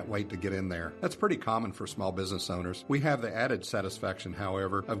can't wait to get in there. That's pretty common for small business owners. We have the added satisfaction,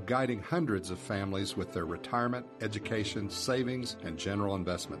 however, of guiding hundreds of families with their retirement, education, savings, and general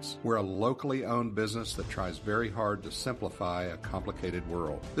investments. We're a locally owned business that tries very hard to simplify a complicated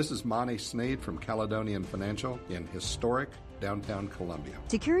world. This is Monty Sneed from Caledonian Financial in historic downtown Columbia.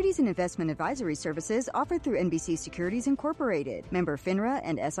 Securities and investment advisory services offered through NBC Securities Incorporated, member FINRA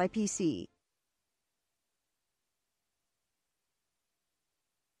and SIPC.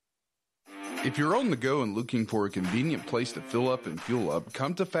 If you're on the go and looking for a convenient place to fill up and fuel up,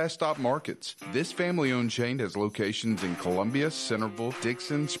 come to Fast Stop Markets. This family-owned chain has locations in Columbia, Centerville,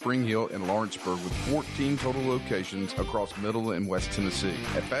 Dixon, Spring Hill, and Lawrenceburg with 14 total locations across Middle and West Tennessee.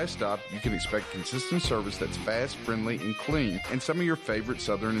 At Fast Stop, you can expect consistent service that's fast, friendly, and clean, and some of your favorite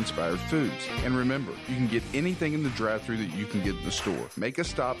Southern-inspired foods. And remember, you can get anything in the drive-thru that you can get in the store. Make a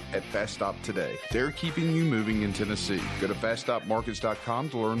stop at Fast Stop today. They're keeping you moving in Tennessee. Go to FastStopMarkets.com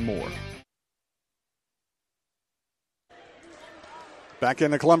to learn more. Back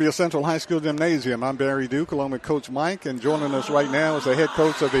in the Columbia Central High School Gymnasium, I'm Barry Duke along with Coach Mike, and joining us right now is the head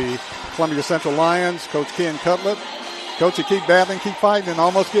coach of the Columbia Central Lions, Coach Ken Cutlett. Coach, you keep battling, keep fighting, and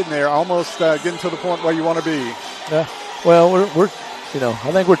almost getting there, almost getting to the point where you want to be. Well, we're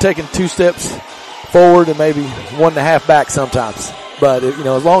I think we're taking 2 steps forward and maybe 1.5 back sometimes. But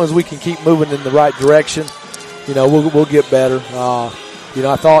as long as we can keep moving in the right direction, we'll get better.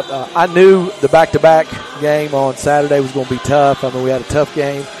 I thought I knew the back-to-back game on Saturday was going to be tough. I mean, we had a tough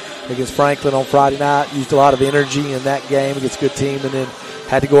game against Franklin on Friday night. Used a lot of energy in that game against a good team, and then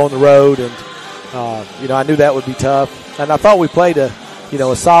had to go on the road. And I knew that would be tough. And I thought we played a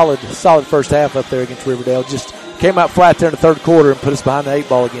solid first half up there against Riverdale. Just came out flat there in the third quarter and put us behind the 8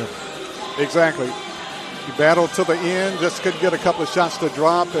 ball again. Exactly. You battled to the end, just couldn't get a couple of shots to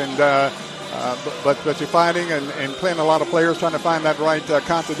drop, and but you're fighting and playing a lot of players trying to find that right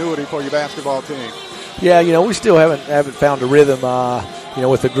continuity for your basketball team. Yeah, we still haven't found a rhythm,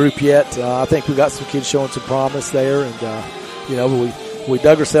 with the group yet. I think we got some kids showing some promise there, and we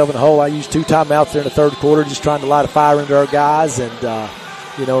dug ourselves in a hole. I used 2 timeouts there in the third quarter, just trying to light a fire into our guys, and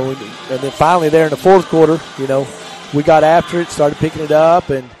and then finally there in the fourth quarter, we got after it, started picking it up,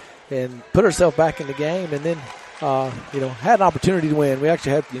 and put ourselves back in the game, and then had an opportunity to win. We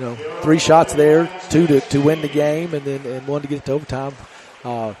actually had 3 shots there, 2 to win the game, and 1 to get it to overtime.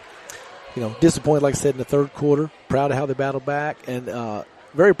 Disappointed, like I said, in the third quarter. Proud of how they battled back, and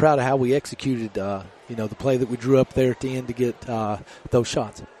very proud of how we executed the play that we drew up there at the end to get those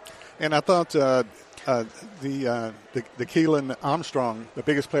shots. And I thought the Keelan Armstrong, the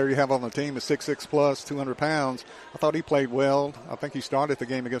biggest player you have on the team, is 6'6 plus, 200 pounds. I thought he played well. I think he started the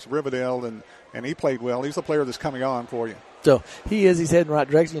game against Riverdale, and he played well. He's a player that's coming on for you. So he is. He's heading the right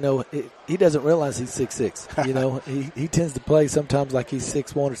direction. He doesn't realize he's 6'6". He tends to play sometimes like he's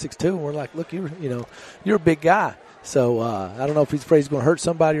 6'1 or 6'2", and we're like, look, you're a big guy. So I don't know if he's afraid he's going to hurt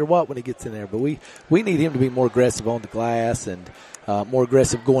somebody or what when he gets in there. But we need him to be more aggressive on the glass and more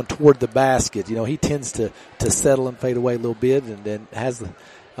aggressive going toward the basket. He tends to settle and fade away a little bit, and then has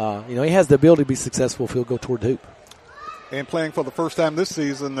he has the ability to be successful if he'll go toward the hoop. And playing for the first time this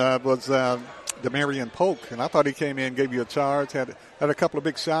season was Demarion Polk, and I thought he came in, gave you a charge, had a couple of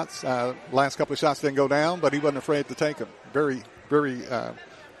big shots. Last couple of shots didn't go down, but he wasn't afraid to take them. Very, very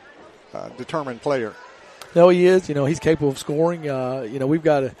determined player. No, he is. He's capable of scoring. We've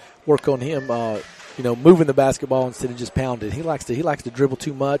got to work on him. Moving the basketball instead of just pounding. He likes to dribble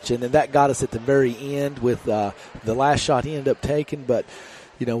too much, and then that got us at the very end with the last shot he ended up taking. But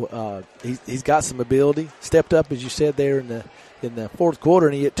he's got some ability. Stepped up, as you said there in the fourth quarter,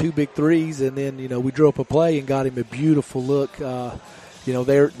 and he hit 2 big threes. And then we drew up a play and got him a beautiful look.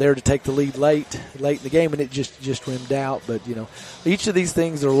 There to take the lead late in the game, and it just rimmed out. But each of these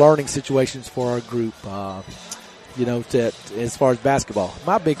things are learning situations for our group. That as far as basketball,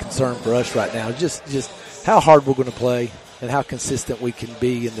 my big concern for us right now is just how hard we're going to play and how consistent we can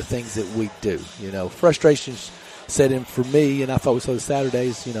be in the things that we do. Frustrations set in for me, and I thought we saw the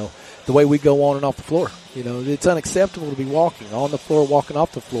Saturdays. The way we go on and off the floor. It's unacceptable to be walking on the floor, walking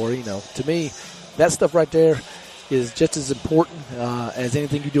off the floor. To me, that stuff right there is just as important as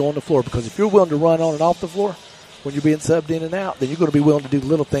anything you do on the floor, because if you're willing to run on and off the floor when you're being subbed in and out, then you're going to be willing to do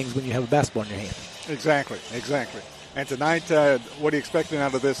little things when you have a basketball in your hand. Exactly. And tonight, what are you expecting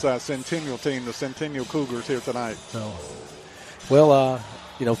out of this Centennial team, the Centennial Cougars here tonight? Well,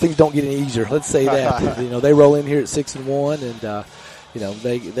 things don't get any easier. Let's say that. They roll in here at 6-1, and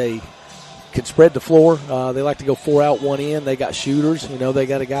they can spread the floor. They like to go 4 out, 1 in. They got shooters. They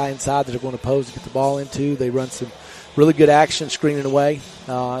got a guy inside that they're going to pose to get the ball into. They run some really good action, screening away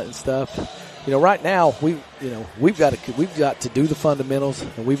and stuff. Right now we've got to do the fundamentals,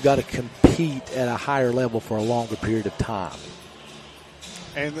 and we've got to compete at a higher level for a longer period of time.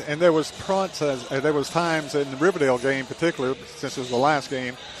 And there was there was times in the Riverdale game, in particular, since it was the last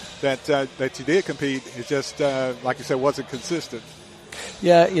game, that you did compete. It just like you said, wasn't consistent.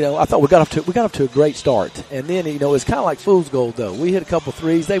 Yeah, I thought we got off to a great start, and then it was kind of like fool's gold though. We hit a couple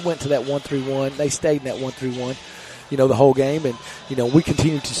threes. They went to that 1-3-1. They stayed in that 1-3-1. The whole game, and we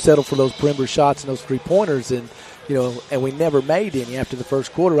continued to settle for those perimeter shots and those 3-pointers, and and we never made any after the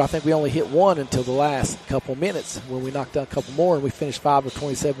first quarter. I think we only hit 1 until the last couple minutes when we knocked down a couple more, and we finished 5 of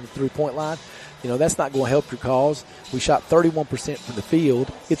 27 at the 3-point line. That's not going to help your cause. We shot 31% from the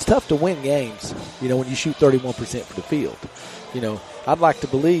field. It's tough to win games, when you shoot 31% from the field. I'd like to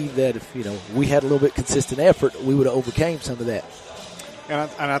believe that if we had a little bit consistent effort, we would have overcame some of that.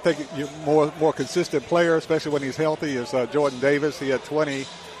 And I think more consistent player, especially when he's healthy, is Jordan Davis. He had 20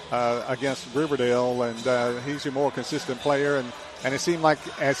 against Riverdale, and he's a more consistent player. And it seemed like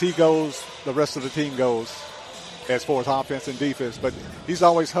as he goes, the rest of the team goes. as far as offense and defense. But he's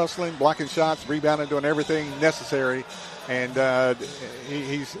always hustling, blocking shots, rebounding, doing everything necessary. And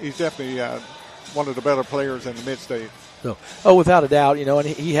he's definitely one of the better players in the mid-state. No. Oh, without a doubt, and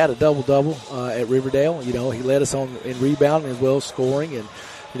he had a double-double at Riverdale. He led us on in rebounding as well as scoring. And,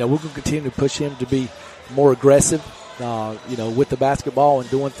 we're going to continue to push him to be more aggressive, with the basketball and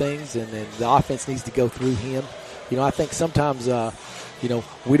doing things. And the offense needs to go through him. I think sometimes,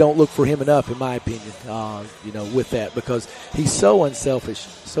 we don't look for him enough, in my opinion, with that, because he's so unselfish.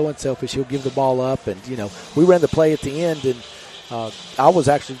 He'll give the ball up. And, we ran the play at the end, and I was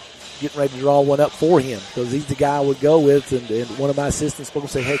actually getting ready to draw one up for him because he's the guy I would go with. And one of my assistants spoke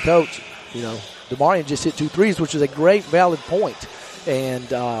and say, "Hey, Coach, DeMarion just hit 2 threes," which is a great, valid point. And,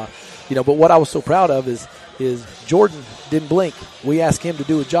 but what I was so proud of is Jordan didn't blink. We asked him to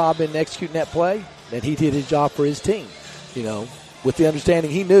do a job in executing that play, and he did his job for his team, with the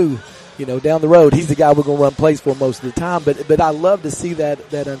understanding he knew, down the road, he's the guy we're going to run plays for most of the time. But I love to see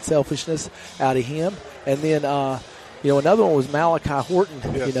that unselfishness out of him. And then, another one was Malachi Horton,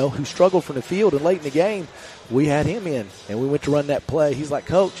 yes, who struggled from the field. And late in the game, we had him in, and we went to run that play. He's like,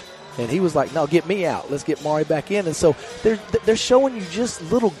 "Coach," and he was like, "No, get me out. Let's get Mari back in." And so they're showing you just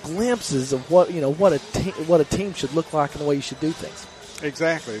little glimpses of what a team should look like and the way you should do things.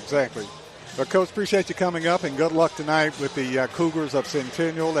 Exactly. Well, Coach, appreciate you coming up, and good luck tonight with the Cougars of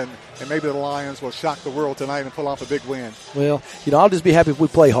Centennial, and maybe the Lions will shock the world tonight and pull off a big win. Well, I'll just be happy if we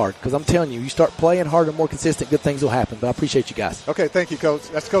play hard, because I'm telling you start playing hard and more consistent, good things will happen. But I appreciate you guys. Okay, thank you, Coach.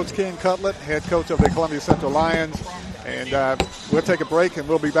 That's Coach Ken Cutlet, head coach of the Columbia Central Lions, and we'll take a break, and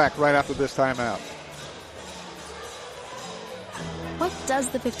we'll be back right after this timeout. What does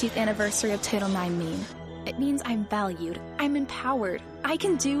the 50th anniversary of Title IX mean? It means I'm valued, I'm empowered, I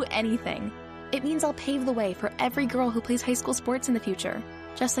can do anything. It means I'll pave the way for every girl who plays high school sports in the future.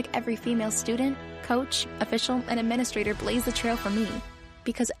 Just like every female student, coach, official, and administrator blaze the trail for me.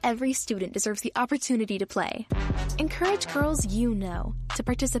 Because every student deserves the opportunity to play. Encourage girls to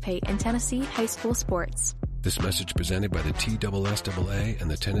participate in Tennessee high school sports. This message presented by the TSSAA and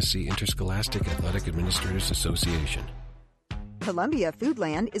the Tennessee Interscholastic Athletic Administrators Association. Columbia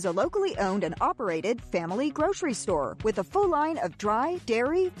Foodland is a locally owned and operated family grocery store with a full line of dry,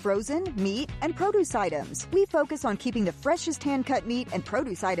 dairy, frozen, meat, and produce items. We focus on keeping the freshest hand-cut meat and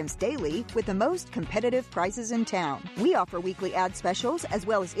produce items daily with the most competitive prices in town. We offer weekly ad specials as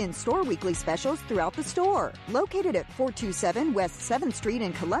well as in-store weekly specials throughout the store. Located at 427 West 7th Street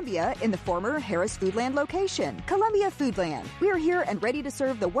in Columbia in the former Harris Foodland location. Columbia Foodland. We are here and ready to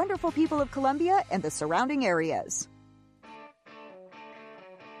serve the wonderful people of Columbia and the surrounding areas.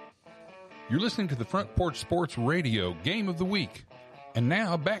 You're listening to the Front Porch Sports Radio Game of the Week. And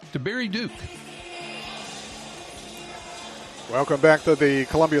now back to Barry Duke. Welcome back to the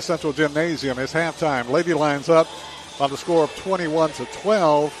Columbia Central Gymnasium. It's halftime. Lady Lions up on the score of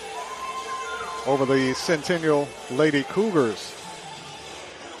 21-12 over the Centennial Lady Cougars.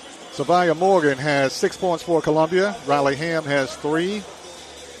 Savia Morgan has 6 points for Columbia. Riley Ham has 3.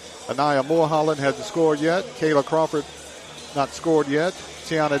 Anaya Moreholland hasn't scored yet. Kayla Crawford not scored yet.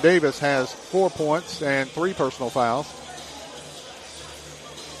 Tiana Davis has 4 points and 3 personal fouls.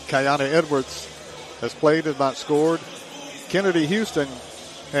 Kayana Edwards has played and not scored. Kennedy Houston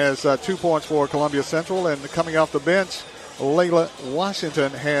has 2 points for Columbia Central. And coming off the bench, Layla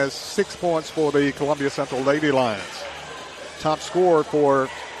Washington has 6 points for the Columbia Central Lady Lions. Top scorer for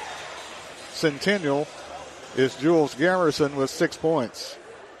Centennial is Jules Garrison with 6 points.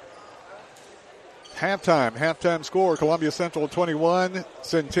 Halftime score, Columbia Central 21,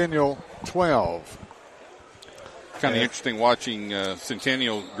 Centennial 12. Kind of interesting watching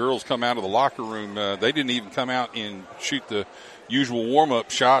Centennial girls come out of the locker room. They didn't even come out and shoot the usual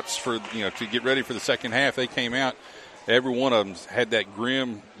warm-up shots for to get ready for the second half. They came out. Every one of them had that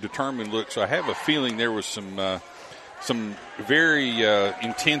grim, determined look. So I have a feeling there was some very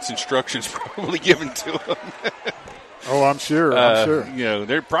intense instructions probably given to them. Oh, I'm sure.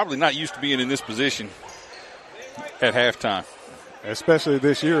 They're probably not used to being in this position at halftime. Especially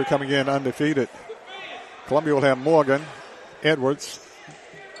this year, coming in undefeated. Columbia will have Morgan, Edwards,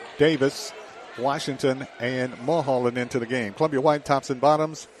 Davis, Washington, and Mulholland into the game. Columbia white tops and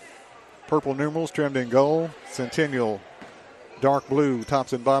bottoms, purple numerals trimmed in gold. Centennial dark blue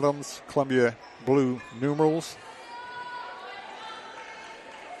tops and bottoms, Columbia blue numerals.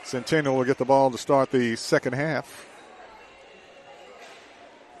 Centennial will get the ball to start the second half.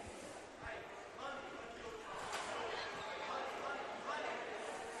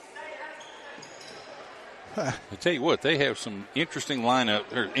 I tell you what, they have some interesting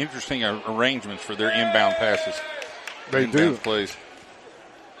interesting arrangements for their inbound passes. They do. Plays.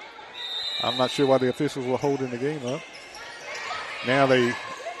 I'm not sure why the officials were holding the game up. Now they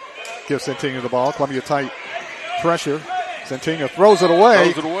give Centennial the ball. Columbia tight pressure. Centennial throws it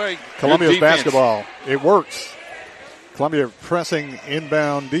away. Columbia's basketball. It works. Columbia pressing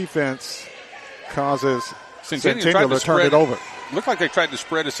inbound defense causes Centennial to turn it over. Looked like they tried to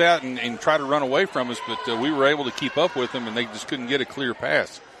spread us out and try to run away from us, but we were able to keep up with them, and they just couldn't get a clear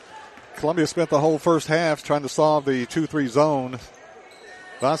pass. Columbia spent the whole first half trying to solve the 2-3 zone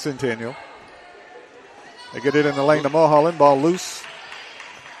by Centennial. They get it in the lane to Mulholland. Ball loose.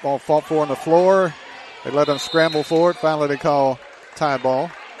 Ball fought for on the floor. They let them scramble for it. Finally, they call tie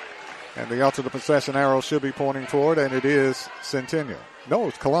ball. And the alternate possession arrow should be pointing toward, and it is Centennial. No,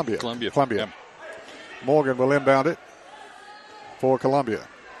 it's Columbia. Columbia. Yeah. Morgan will inbound it for Columbia.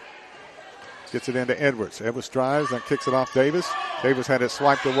 Gets it into Edwards. Edwards drives and kicks it off Davis. Davis had it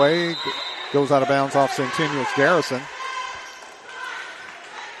swiped away. Goes out of bounds off Centennial's Garrison.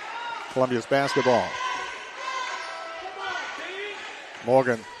 Columbia's basketball.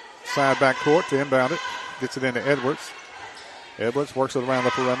 Morgan side back court to inbound it. Gets it into Edwards. Edwards works it around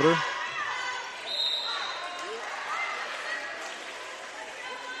the perimeter.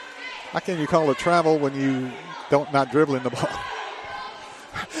 How can you call it travel when you not dribbling the ball?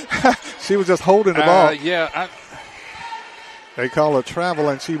 She was just holding the ball. They call it travel,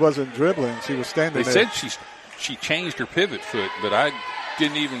 and she wasn't dribbling. She was standing there. They said she changed her pivot foot, but I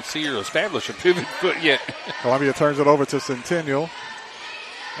didn't even see her establish a pivot foot yet. Columbia turns it over to Centennial.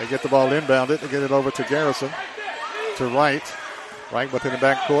 They get the ball inbounded. They get it over to Garrison. To Wright. Wright within the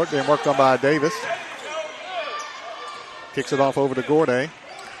backcourt. Then worked on by Davis. Kicks it off over to Gourday.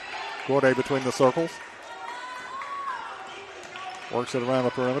 Gourday between the circles. Works it around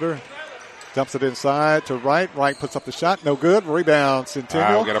the perimeter. Dumps it inside to Wright. Wright puts up the shot. No good. Rebound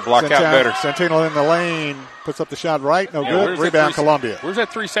Centennial. Got to block out better. Centennial in the lane. Puts up the shot right. No good. Rebound Columbia. Where's that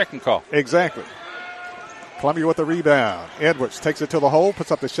 3-second call? Exactly. Columbia with the rebound. Edwards takes it to the hole.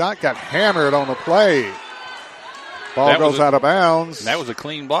 Puts up the shot. Got hammered on the play. Ball goes out of bounds. And that was a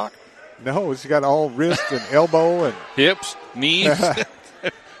clean block? No, she got all wrist and elbow and hips, knees.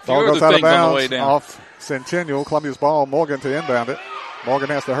 Ball goes out of bounds off Centennial. Columbia's ball. Morgan to inbound it. Morgan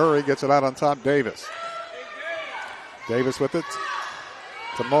has to hurry. Gets it out on top. Davis. Davis with it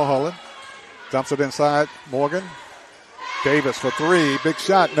to Mulholland. Dumps it inside. Morgan. Davis for three. Big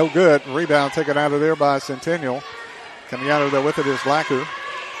shot. No good. Rebound taken out of there by Centennial. Coming out of there with it is Lacker.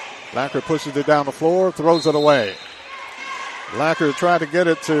 Lacker pushes it down the floor. Throws it away. Lacker tried to get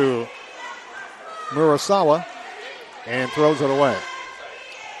it to Murasawa and throws it away.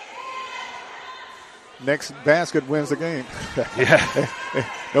 Next basket wins the game. Yeah.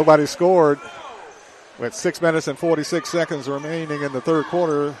 Nobody scored. With 6 minutes and 46 seconds remaining in the third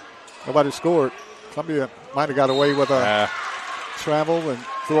quarter, nobody scored. Columbia might have got away with a travel and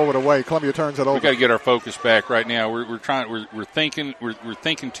throw it away. Columbia turns it over. We got to get our focus back right now. We're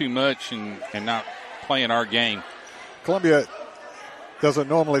thinking too much and not playing our game. Columbia doesn't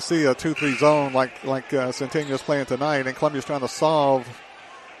normally see a 2-3 zone like Centennial's playing tonight, and Columbia's trying to solve.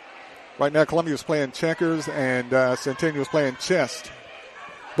 Right now, Columbia's playing checkers and Centennial's playing chess.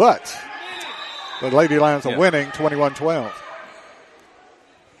 But the Lady Lions are winning 21-12.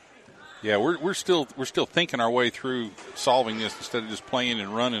 Yeah, we're still thinking our way through solving this instead of just playing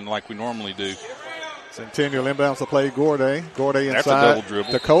and running like we normally do. Centennial inbounds to play Gourday. Gourday inside. That's a double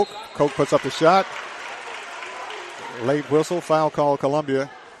dribble. To Koch. Koch puts up the shot. Late whistle. Foul call Columbia.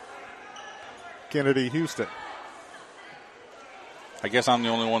 Kennedy Houston. I guess I'm the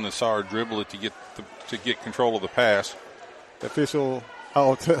only one that saw her dribble it to get control of the pass. The official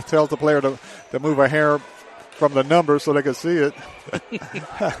tells the player to move a hair from the numbers so they can see it.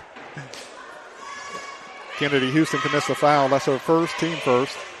 Kennedy Houston commits the foul. That's her first, team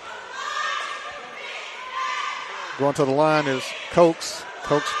first. Going to the line is Koch's.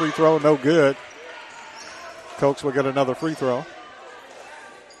 Koch's free throw, no good. Koch will get another free throw.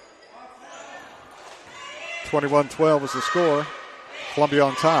 21-12 is the score. Columbia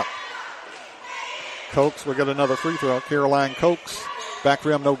on top. Koch will get another free throw. Caroline Koch. Back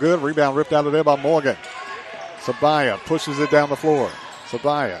rim, no good. Rebound ripped out of there by Morgan. Sabaya pushes it down the floor.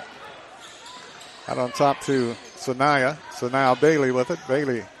 Sabaya. Out on top to Sanaya. Sanaya Bailey with it.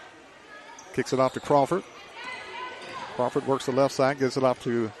 Bailey kicks it off to Crawford. Crawford works the left side, gives it off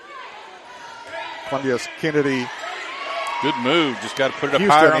to Columbia's Kennedy. Good move. Just got to put it up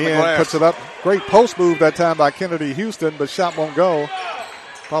Houston higher on the glass. Puts it up. Great post move that time by Kennedy Houston, but shot won't go.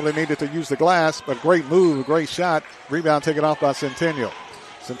 Probably needed to use the glass, but great move, great shot. Rebound taken off by Centennial.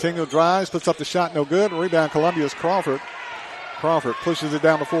 Centennial drives, puts up the shot, no good. Rebound Columbia's Crawford. Crawford pushes it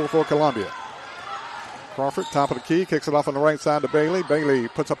down the floor for Columbia. Crawford, top of the key, kicks it off on the right side to Bailey. Bailey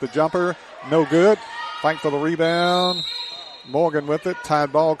puts up the jumper. No good. Fight for the rebound. Morgan with it.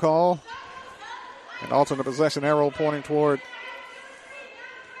 Tied ball call. An alternate possession arrow pointing toward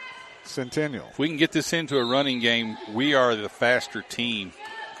Centennial. If we can get this into a running game, we are the faster team.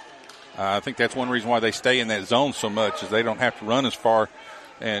 I think that's one reason why they stay in that zone so much, is they don't have to run as far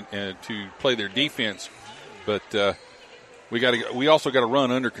and to play their defense. But we also got to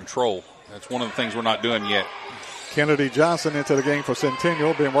run under control. That's one of the things we're not doing yet. Kennedy Johnson into the game for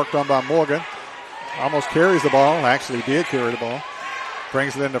Centennial, being worked on by Morgan. Almost carries the ball. Actually did carry the ball.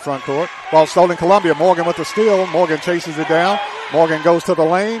 Brings it into front court. Ball stolen, Columbia. Morgan with the steal. Morgan chases it down. Morgan goes to the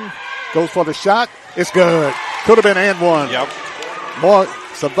lane. Goes for the shot. It's good. Could have been and one. Yep.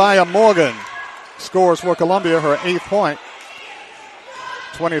 Savia Morgan scores for Columbia, her 8th point.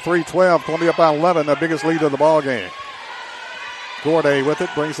 23-12. Columbia by 11, the biggest lead of the ball game. Gorday with it.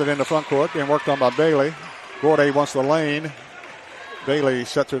 Brings it into front court. Being worked on by Bailey. Gorday wants the lane. Bailey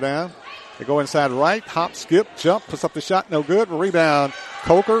shuts her down. They go inside right. Hop, skip, jump. Puts up the shot. No good. Rebound.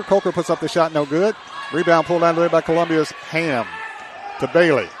 Coker. Coker puts up the shot. No good. Rebound pulled out of there by Columbia's Ham to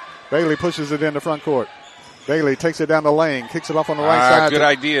Bailey. Bailey pushes it into front court. Bailey takes it down the lane. Kicks it off on the right side. Good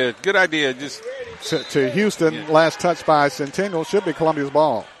idea. Good idea. Just to Houston. Yeah. Last touch by Centennial. Should be Columbia's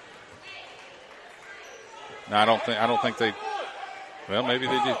ball. No, I don't think they. Well, maybe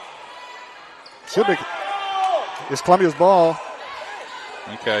they did. Should be. It's Columbia's ball.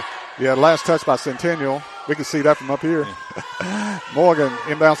 Okay. Yeah, last touch by Centennial. We can see that from up here. Morgan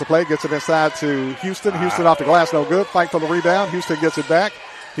inbounds the play, gets it inside to Houston. Houston off the glass, no good. Fight for the rebound. Houston gets it back.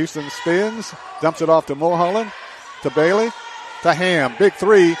 Houston spins, dumps it off to Mulholland, to Bailey, to Ham. Big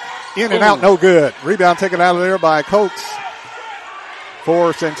three, in and out, no good. Rebound taken out of there by Coates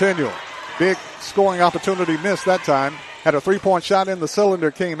for Centennial. Big scoring opportunity missed that time. Had a three-point shot in the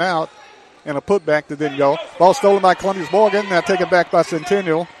cylinder, came out, and a putback that didn't go. Ball stolen by Columbia's Morgan, now taken back by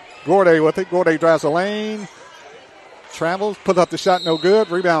Centennial. Gorday with it. Gorday drives the lane, travels, puts up the shot, no good.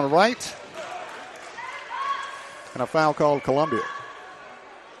 Rebound right. And a foul called Columbia.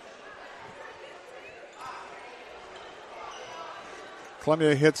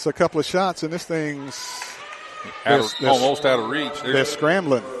 Columbia hits a couple of shots, and this thing's almost out of reach. They're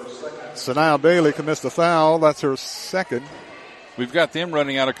scrambling. Sanaya Bailey commits the foul. That's her second. We've got them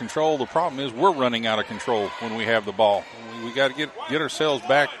running out of control. The problem is we're running out of control when we have the ball. We got to get ourselves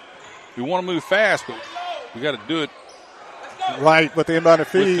back. We want to move fast, but we got to do it right with the inbounded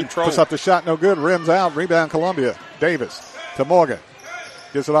feed. Puts up the shot, no good. Rims out. Rebound Columbia. Davis to Morgan.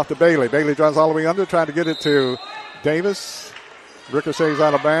 Gives it off to Bailey. Bailey drives all the way under, trying to get it to Davis. Ricochets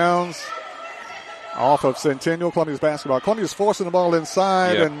out of bounds. Off of Centennial. Columbia's basketball. Columbia's forcing the ball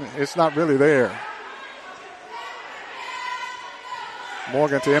inside, and it's not really there.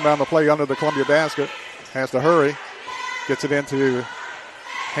 Morgan to inbound the play under the Columbia basket. Has to hurry. Gets it into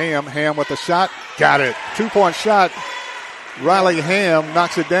Ham. Ham with the shot. Got it. 2-point shot. Riley Ham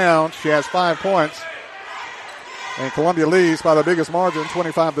knocks it down. She has 5 points. And Columbia leads by the biggest margin,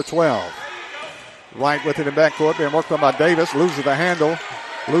 25-12. Right with it in backcourt. Being worked on by Davis. Loses the handle.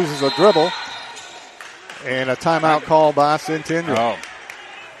 Loses a dribble. And a timeout call by Centennial. Oh.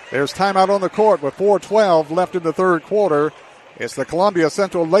 There's timeout on the court with 4:12 left in the third quarter. It's the Columbia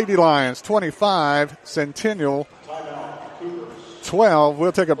Central Lady Lions 25, Centennial 12.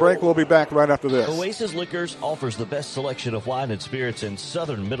 We'll take a break. We'll be back right after this. Oasis Liquors offers the best selection of wine and spirits in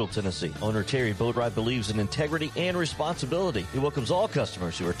southern Middle Tennessee. Owner Terry Boatwright believes in integrity and responsibility. He welcomes all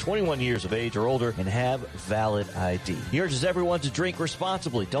customers who are 21 years of age or older and have valid ID. He urges everyone to drink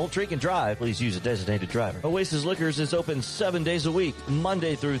responsibly. Don't drink and drive. Please use a designated driver. Oasis Liquors is open 7 days a week,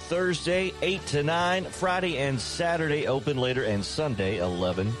 Monday through Thursday, 8 to 9, Friday and Saturday open later, and Sunday,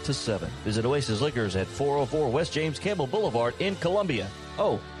 11 to 7. Visit Oasis Liquors at 404 West James Campbell Boulevard in Columbia.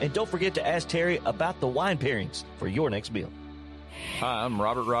 Oh, and don't forget to ask Terry about the wine pairings for your next meal. Hi, I'm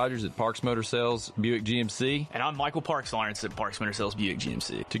Robert Rogers at Parks Motor Sales Buick GMC. And I'm Michael Parks Lawrence at Parks Motor Sales Buick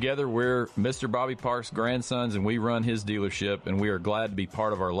GMC. Together, we're Mr. Bobby Parks' grandsons, and we run his dealership, and we are glad to be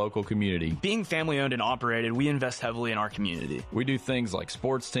part of our local community. Being family-owned and operated, we invest heavily in our community. We do things like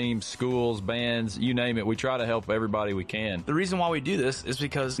sports teams, schools, bands, you name it. We try to help everybody we can. The reason why we do this is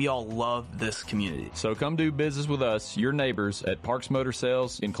because we all love this community. So come do business with us, your neighbors, at Parks Motor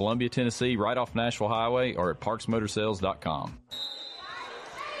Sales in Columbia, Tennessee, right off Nashville Highway, or at parksmotorsales.com.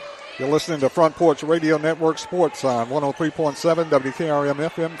 You're listening to Front Porch Radio Network Sports on 103.7 WKRM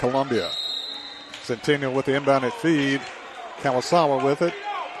FM Columbia. Centennial with the inbounded feed. Kawasawa with it.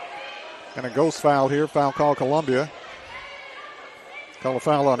 And a ghost foul here. Foul call Columbia. Call a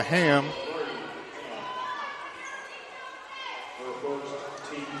foul on Ham.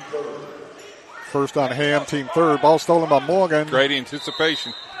 First on Ham, team third. Ball stolen by Morgan. Great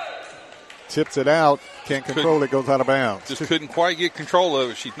anticipation. Tips it out. Can't control it. Goes out of bounds. Just couldn't quite get control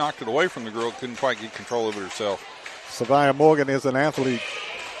of it. She knocked it away from the girl. Couldn't quite get control of it herself. Savia Morgan is an athlete.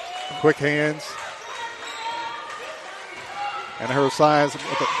 Quick hands. And her size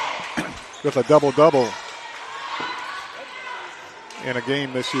with a double-double in a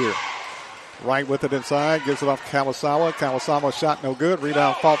game this year. Wright with it inside. Gives it off to Kawasawa. Kawasawa shot no good.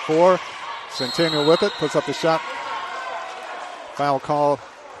 Rebound fought for. Centennial with it. Puts up the shot. Foul called.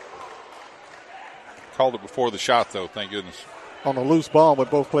 Called it before the shot, though. Thank goodness. On a loose ball with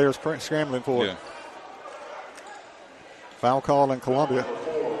both players scrambling for it. Foul call in Columbia.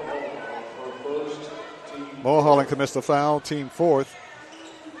 Mulholland commits the foul. Team fourth.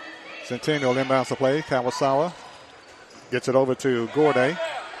 Centennial inbounds the play. Kawasawa gets it over to Gorday.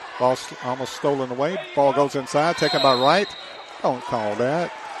 Ball almost stolen away. Ball goes inside. Taken by Wright. Don't call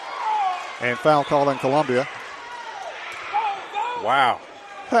that. And foul call in Columbia. Wow.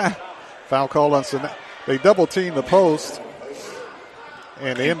 Foul call on Centennial. They double team the post.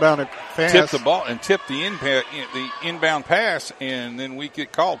 And the inbounded pass. Tip the ball and tip the inbound pass, and then we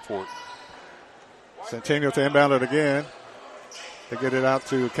get called for it. Centennial to inbound it again. They get it out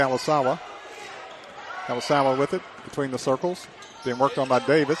to Kawasawa. Kawasawa with it between the circles. Being worked on by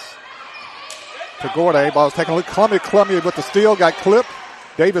Davis. To Gorday. Ball's taking a look. Columbia with the steal. Got clipped.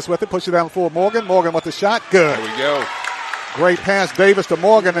 Davis with it. Push it down for Morgan. Morgan with the shot. Good. There we go. Great pass. Davis to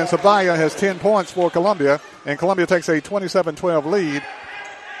Morgan. And Savia has 10 points for Columbia. And Columbia takes a 27-12 lead.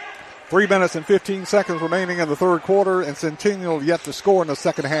 3 minutes and 15 seconds remaining in the third quarter. And Centennial yet to score in the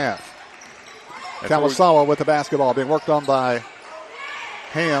second half. Kawasawa with the basketball. Being worked on by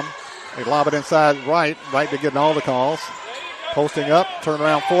Ham. They lob it inside Wright. Wright to getting all the calls. Posting up.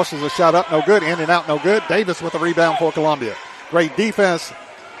 Turnaround forces a shot up. No good. In and out. No good. Davis with the rebound for Columbia. Great defense.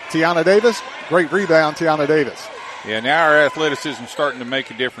 Tiana Davis. Great rebound. Tiana Davis. Yeah, now our athleticism is starting to make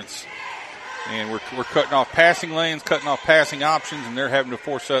a difference. And we're cutting off passing lanes, cutting off passing options, and they're having to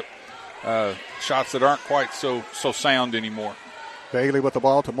force up shots that aren't quite so sound anymore. Bailey with the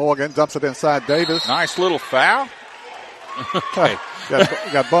ball to Morgan. Dumps it inside Davis. Nice little foul. Okay.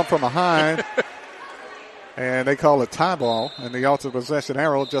 got bumped from behind. And they call it tie ball. And the alternate possession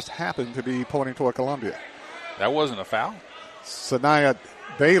arrow just happened to be pointing toward Columbia. That wasn't a foul. Sanaya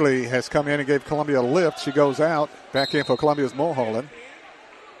Bailey has come in and gave Columbia a lift. She goes out. Back in for Columbia's Mulholland.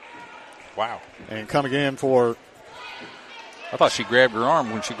 Wow. And coming in for... I thought she grabbed her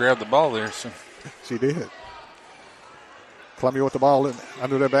arm when she grabbed the ball there. So. She did. Columbia with the ball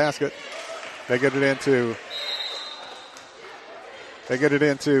under their basket. They get it into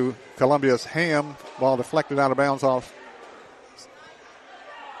Columbia's Ham. Ball deflected out of bounds off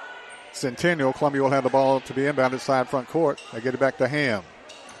Centennial. Columbia will have the ball to be inbounded side front court. They get it back to Ham.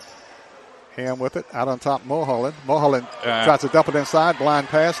 Ham with it. Out on top, Mulholland. Mulholland tries to dump it inside. Blind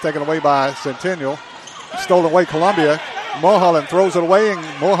pass taken away by Centennial. Stolen away Columbia. Mulholland throws it away, and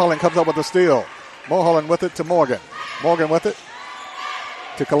Mulholland comes up with the steal. Mulholland with it to Morgan. Morgan with it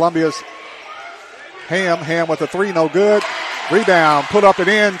to Columbia's Ham. Ham with the three, no good. Rebound, put up and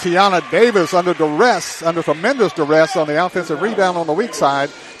in. Tiana Davis under tremendous duress on the offensive rebound on the weak side.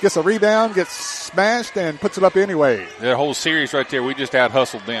 Gets a rebound, gets smashed, and puts it up anyway. That whole series right there, we just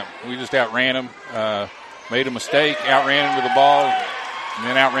out-hustled them. We just outran them, made a mistake, outran them to the ball, and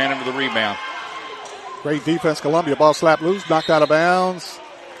then outran them to the rebound. Great defense, Columbia. Ball slapped loose, knocked out of bounds.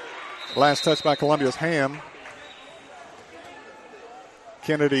 Last touch by Columbia's Ham.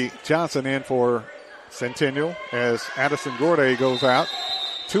 Kennedy Johnson in for Centennial as Addison Gorday goes out.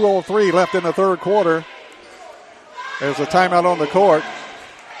 2:03 left in the third quarter. There's a timeout on the court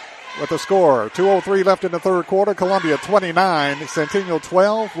with the score. 2:03 left in the third quarter. Columbia 29, Centennial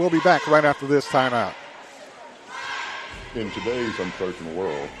 12. We'll be back right after this timeout. In today's uncertain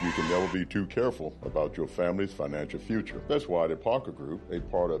world, you can never be too careful about your family's financial future. That's why the Parker Group, a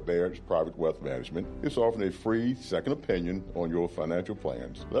part of Baird's Private Wealth Management, is offering a free second opinion on your financial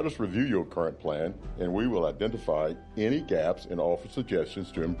plans. Let us review your current plan, and we will identify any gaps and offer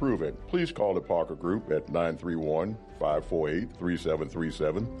suggestions to improve it. Please call the Parker Group at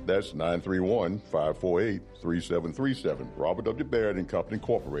 931-548-3737. That's 931-548-3737. Robert W. Baird and Company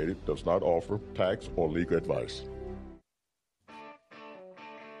Incorporated does not offer tax or legal advice.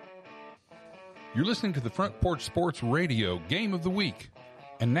 You're listening to the Front Porch Sports Radio Game of the Week.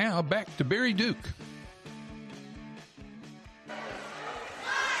 And now back to Barry Duke.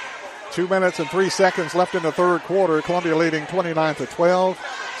 2 minutes and 3 seconds left in the third quarter. Columbia leading 29-12.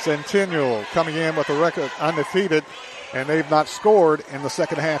 Centennial coming in with a record undefeated, and they've not scored in the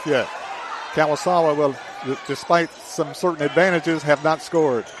second half yet. Kawasawa will, despite some certain advantages, have not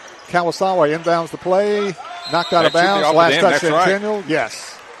scored. Kawasawa inbounds the play. Knocked out of bounds. Last touch Centennial. Right.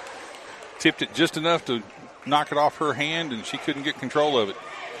 Yes. Tipped it just enough to knock it off her hand, and she couldn't get control of it.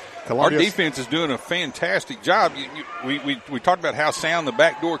 Columbia. Our defense is doing a fantastic job. We talked about how sound the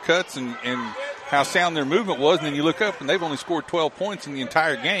backdoor cuts and how sound their movement was, and then you look up, and they've only scored 12 points in the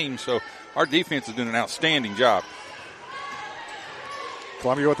entire game. So our defense is doing an outstanding job.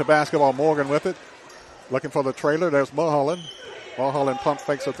 Columbia with the basketball. Morgan with it. Looking for the trailer. There's Mulholland. Mulholland pump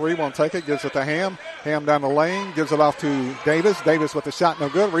fakes a three. Won't take it. Gives it to Ham. Ham down the lane. Gives it off to Davis. Davis with the shot. No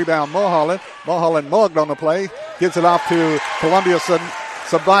good. Rebound Mulholland. Mulholland mugged on the play. Gives it off to Columbia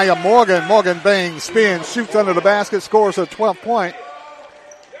Sabaya Morgan. Morgan bangs, spins, shoots under the basket. Scores a 12th point.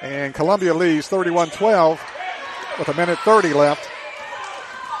 And Columbia leads 31-12 with a minute 30 left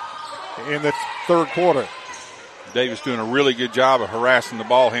in the third quarter. Davis doing a really good job of harassing the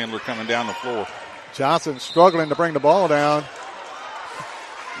ball handler coming down the floor. Johnson struggling to bring the ball down.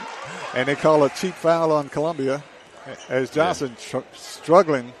 And they call a cheap foul on Columbia as Johnson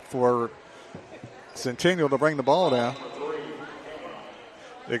struggling for Centennial to bring the ball down.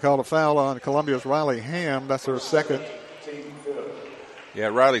 They call a foul on Columbia's Riley Ham. That's her second. Yeah,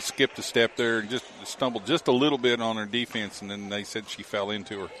 Riley skipped a step there and just stumbled just a little bit on her defense, and then they said she fell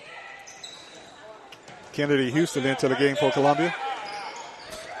into her. Kennedy Houston into the game for Columbia.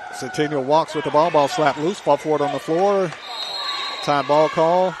 Centennial walks with the ball. Ball slapped loose. Fall forward on the floor. Time ball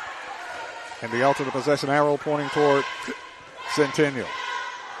call. And the alternate possession arrow pointing toward Centennial.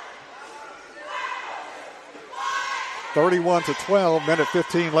 31-12, minute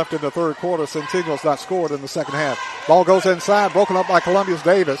 15 left in the third quarter. Centennial's not scored in the second half. Ball goes inside, broken up by Columbia's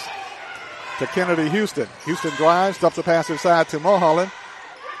Davis to Kennedy Houston. Houston drives, dumps a pass inside to Mulholland.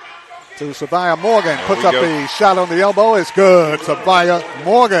 To Sabaya Morgan, puts up the shot on the elbow. It's good. Sabaya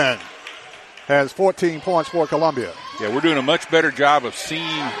Morgan has 14 points for Columbia. Yeah, we're doing a much better job of seeing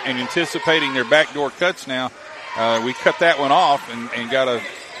and anticipating their backdoor cuts now. We cut that one off and got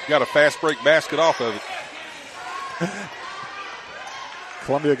a fast break basket off of it.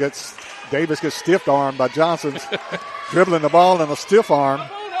 Davis gets stiff armed by Johnson, dribbling the ball in a stiff arm.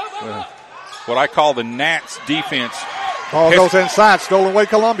 What I call the Nats defense. Ball goes inside, stolen away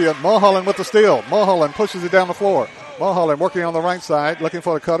Columbia. Mulholland with the steal. Mulholland pushes it down the floor. Mulholland working on the right side, looking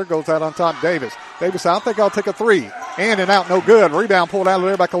for the cutter, goes out on top. Davis, I think I'll take a three. In and out, no good. Rebound pulled out of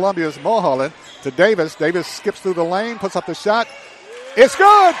there by Columbia's Mulholland to Davis. Davis skips through the lane, puts up the shot. It's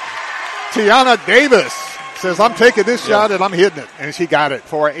good. Tiana Davis says, I'm taking this shot and I'm hitting it. And she got it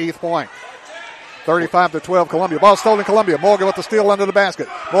for her 8th point. 35-12 Columbia. Ball stolen Columbia. Morgan with the steal under the basket.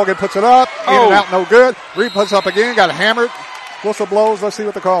 Morgan puts it up. In and out, no good. Reed puts up again. Got hammered. Whistle blows. Let's see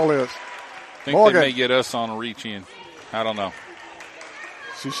what the call is. I think Morgan. They may get us on a reach in. I don't know.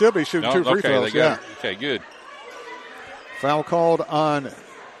 She should be shooting 2 free throws. Yeah. Okay, good. Foul called on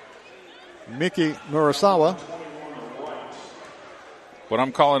Miki Murasawa. What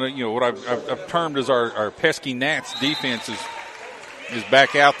I'm calling it, what I've termed as our pesky Nats defense is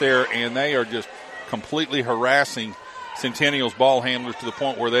back out there, and they are just completely harassing Centennial's ball handlers to the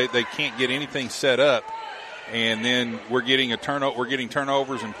point where they can't get anything set up, and then we're getting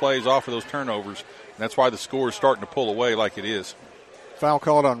turnovers and plays off of those turnovers. And that's why the score is starting to pull away like it is. Foul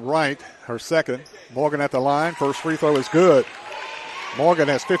called on Wright, her second. Morgan at the line. First free throw is good. Morgan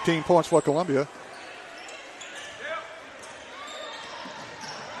has 15 points for Columbia.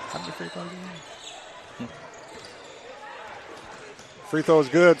 How many free throws? Free throw is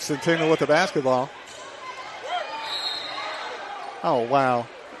good. Centennial with the basketball. Oh, wow.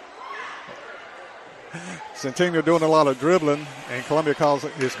 Centennial doing a lot of dribbling, and Columbia calls for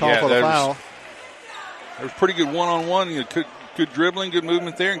the foul. There was pretty good one-on-one. Good dribbling, good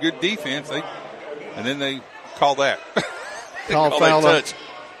movement there, and good defense. And then they call that. Call foul on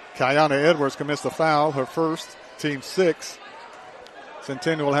Kiana Edwards commits the foul, her first, team 6.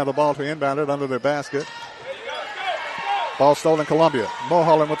 Centennial will have the ball to inbound it under their basket. Ball stolen Columbia.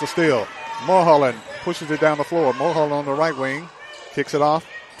 Mulholland with the steal. Mulholland pushes it down the floor. Mulholland on the right wing. Kicks it off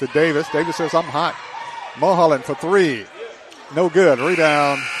to Davis. Davis says, I'm hot. Mulholland for 3. No good.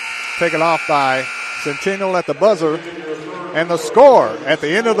 Rebound taken off by Centennial at the buzzer. And the score at the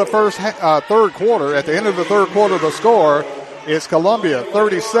end of the third quarter, the score is Columbia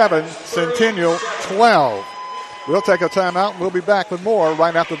 37, Centennial 12. We'll take a timeout, and we'll be back with more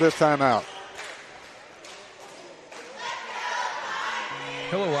right after this timeout.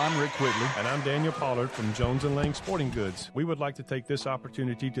 Hello, I'm Rick Whitley. And I'm Daniel Pollard from Jones & Lang Sporting Goods. We would like to take this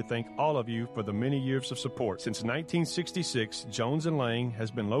opportunity to thank all of you for the many years of support. Since 1966, Jones & Lang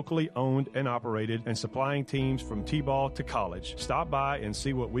has been locally owned and operated and supplying teams from T-ball to college. Stop by and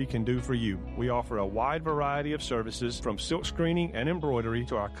see what we can do for you. We offer a wide variety of services from silk screening and embroidery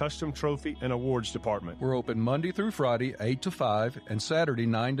to our custom trophy and awards department. We're open Monday through Friday, 8 to 5, and Saturday,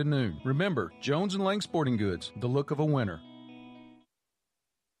 9 to noon. Remember, Jones & Lang Sporting Goods, the look of a winner.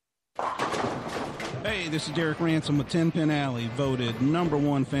 Hey, this is Derek Ransom with 10 Pin Alley, voted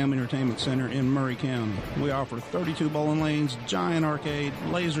 #1 family entertainment center in Murray County. We offer 32 bowling lanes, giant arcade,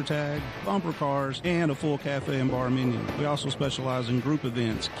 laser tag, bumper cars, and a full cafe and bar menu. We also specialize in group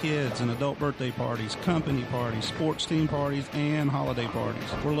events, kids and adult birthday parties, company parties, sports team parties, and holiday parties.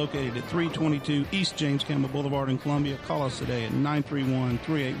 We're located at 322 East James Campbell Boulevard in Columbia. Call us today at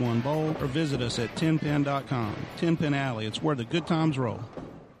 931-381-BOWL or visit us at 10pin.com. 10 Pin Alley, it's where the good times roll.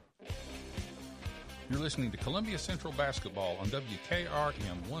 You're listening to Columbia Central Basketball on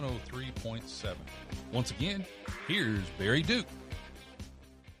WKRM 103.7. Once again, here's Barry Duke.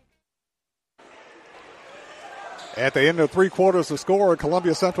 At the end of 3 quarters, the score,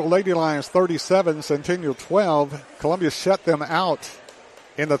 Columbia Central Lady Lions 37, Centennial 12. Columbia shut them out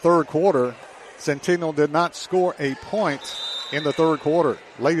in the third quarter. Centennial did not score a point in the third quarter.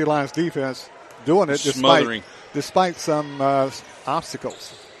 Lady Lions defense doing it despite some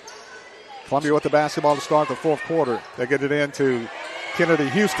obstacles. Columbia with the basketball to start the fourth quarter. They get it into Kennedy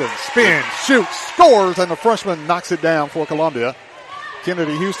Houston. Spins, shoots, scores, and the freshman knocks it down for Columbia.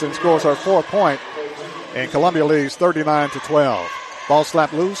 Kennedy Houston scores her 4th point, and Columbia leads 39-12. Ball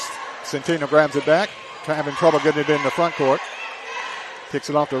slapped loose. Centennial grabs it back, having trouble getting it in the front court. Kicks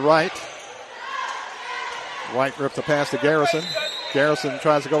it off to Wright. Wright rips the pass to Garrison. Garrison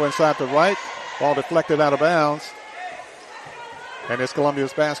tries to go inside to Wright. Ball deflected out of bounds. And it's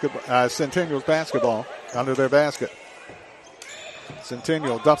Centennial's basketball under their basket.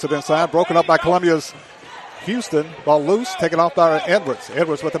 Centennial dumps it inside, broken up by Columbia's Houston. Ball loose, taken off by Edwards.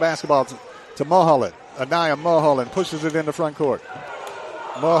 Edwards with the basketball to Mulholland. Anaya Mulholland pushes it in the front court.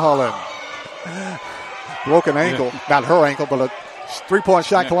 Mulholland, broken ankle, not her ankle, but a 3-point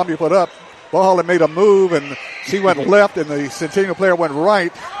shot Columbia put up. Mulholland made a move, and she went left, and the Centennial player went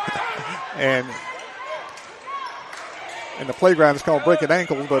right. And in the playground, it's called breaking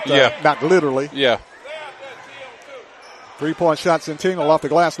ankle, but not literally. Yeah. 3-point shot, Centennial off the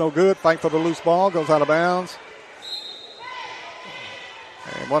glass, no good. Fight for the loose ball, goes out of bounds.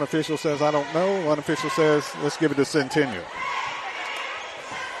 And one official says, I don't know. One official says, let's give it to Centennial.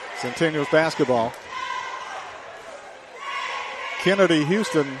 Centennial's basketball. Kennedy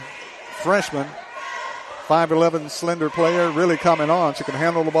Houston, freshman, 5'11", slender player, really coming on. She can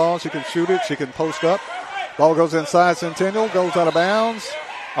handle the ball, she can shoot it, she can post up. Ball goes inside Centennial, goes out of bounds.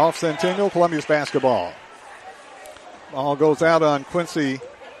 Off Centennial, Columbia's basketball. Ball goes out on Quincy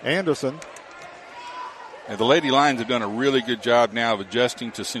Anderson. And the Lady Lions have done a really good job now of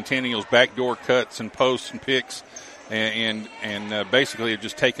adjusting to Centennial's backdoor cuts and posts and picks, and basically have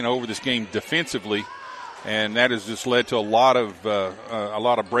just taken over this game defensively, and that has just led to a lot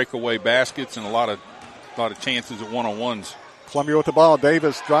of breakaway baskets and a lot of chances at one-on-ones. Columbia with the ball.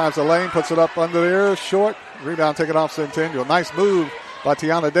 Davis drives the lane, puts it up under there, short. Rebound taken off Centennial. Nice move by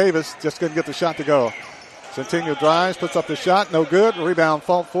Tiana Davis. Just couldn't get the shot to go. Centennial drives, puts up the shot, no good. Rebound,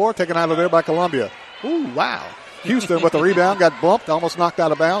 fault 4, taken out of there by Columbia. Ooh, wow. Houston with the rebound, got bumped, almost knocked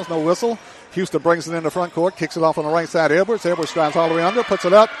out of bounds, no whistle. Houston brings it in the front court, kicks it off on the right side. Edwards drives all the way under, puts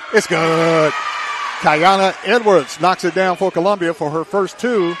it up. It's good. Kayana Edwards knocks it down for Columbia for her first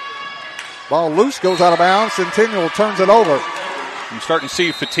 2. Ball loose, goes out of bounds. Centennial turns it over. I'm starting to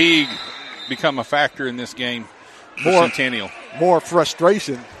see fatigue become a factor in this game for Centennial. More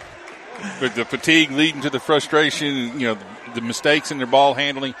frustration. But the fatigue leading to the frustration, the mistakes in their ball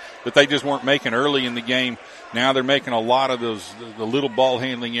handling that they just weren't making early in the game. Now they're making a lot of the little ball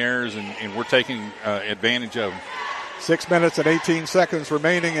handling errors, and we're taking advantage of them. 6 minutes and 18 seconds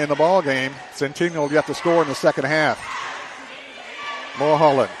remaining in the ball game. Centennial yet to score in the second half.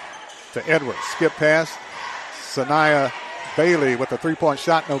 Mulholland to Edwards. Skip pass. Sanaya Bailey with the 3-point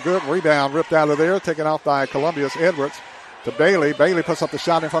shot, no good. Rebound ripped out of there, taken off by Columbia's Edwards to Bailey. Bailey puts up the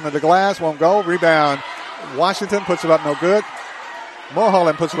shot in front of the glass, won't go. Rebound. Washington puts it up, no good.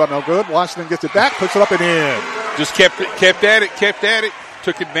 Mulholland puts it up, no good. Washington gets it back, puts it up and in. Just kept at it.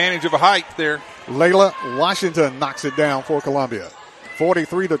 Took advantage of a height there. Layla Washington knocks it down for Columbia.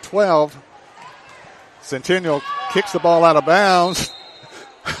 43-12. Centennial kicks the ball out of bounds.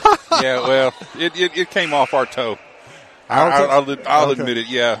 Yeah, well, it came off our toe. I'll admit it.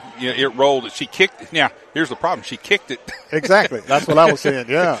 Yeah, it rolled it. She kicked it. Now, here's the problem. She kicked it. Exactly. That's what I was saying.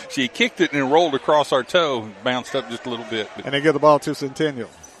 Yeah. She kicked it and it rolled across our toe, bounced up just a little bit. And they give the ball to Centennial.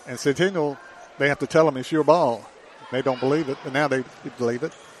 And Centennial, they have to tell them it's your ball. They don't believe it, but now they believe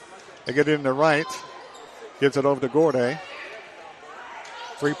it. They get it in the right. Gives it over to Gorday.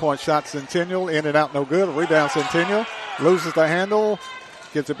 3-point shot, Centennial. In and out, no good. Rebound, Centennial. Loses the handle.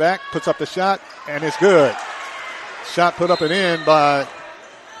 Gets it back. Puts up the shot. And it's good. Shot put up and in by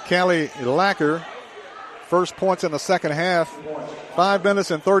Callie Lacker. First points in the second half. 5 minutes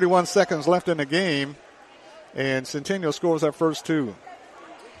and 31 seconds left in the game. And Centennial scores their first two.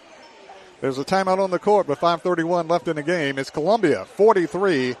 There's a timeout on the court with 5:31 left in the game. It's Columbia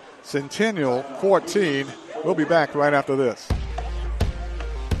 43, Centennial 14. We'll be back right after this.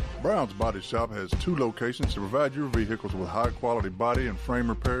 Brown's Body Shop has 2 locations to provide your vehicles with high-quality body and frame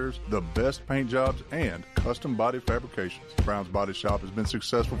repairs, the best paint jobs, and custom body fabrications. Brown's Body Shop has been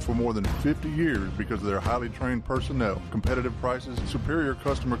successful for more than 50 years because of their highly trained personnel, competitive prices, superior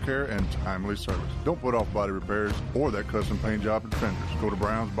customer care, and timely service. Don't put off body repairs or that custom paint job at Fenders. Go to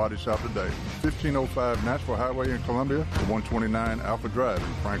Brown's Body Shop today. 1505 Nashville Highway in Columbia to 129 Alpha Drive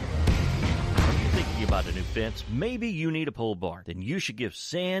in Franklin. Thinking about a new fence? Maybe you need a pole barn. Then you should give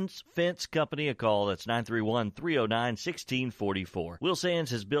Sands Fence Company a call. That's 931-309-1644. Will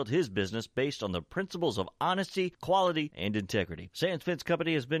Sands has built his business based on the principles of honesty, quality, and integrity. Sands Fence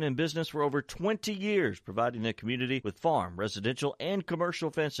Company has been in business for over 20 years, providing the community with farm, residential, and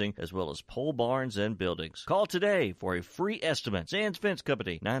commercial fencing, as well as pole barns and buildings. Call today for a free estimate. Sands Fence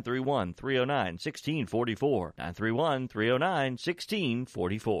Company, 931-309-1644.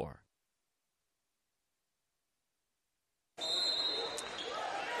 931-309-1644.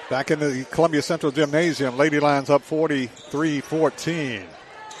 Back in the Columbia Central Gymnasium, Lady Lions up 43-14.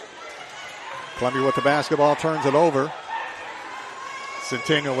 Columbia with the basketball, turns it over.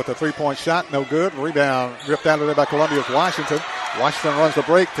 Centennial with a 3-point shot, no good. Rebound ripped out of there by Columbia's Washington. Washington runs the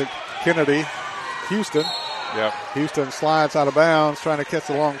break to Kennedy. Houston. Yep. Houston slides out of bounds, trying to catch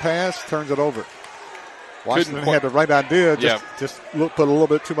the long pass, turns it over. Washington had the right idea, just put a little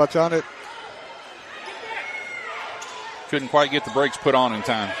bit too much on it. Couldn't quite get the brakes put on in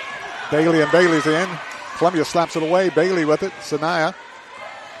time. Bailey's in. Columbia slaps it away. Bailey with it. Sanaya.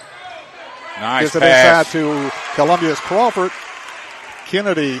 Nice pass. Gets it inside to Columbia's Crawford.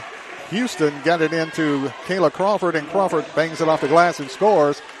 Kennedy Houston got it into Kayla Crawford, and Crawford bangs it off the glass and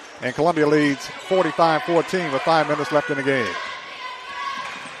scores. And Columbia leads 45-14 with 5 minutes left in the game.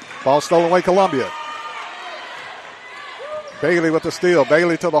 Ball stolen away, Columbia. Bailey with the steal.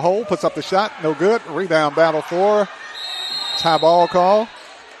 Bailey to the hole. Puts up the shot. No good. Rebound battle for. High ball call.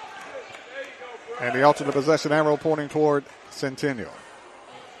 And the alternate possession arrow pointing toward Centennial.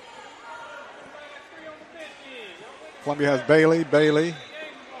 Columbia has Bailey,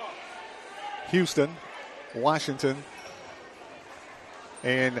 Houston, Washington,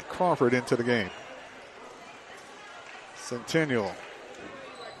 and Crawford into the game. Centennial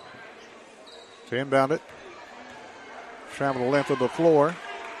to inbound it. Travel the length of the floor.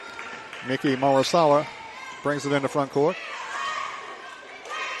 Nikki Morisawa brings it into front court.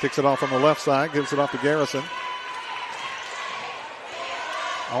 Kicks it off on the left side, gives it off to Garrison.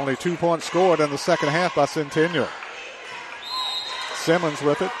 Only 2 points scored in the second half by Centennial. Simmons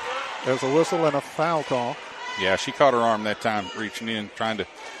with it. There's a whistle and a foul call. Yeah, she caught her arm that time, reaching in,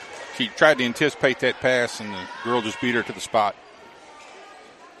 she tried to anticipate that pass, and the girl just beat her to the spot.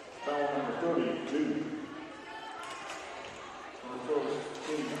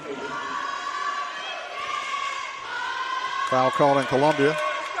 Foul call in Columbia.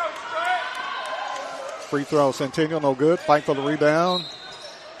 Free throw, Centennial, no good. Fight for the rebound.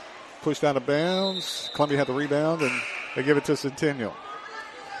 Pushed out of bounds. Columbia had the rebound, and they give it to Centennial.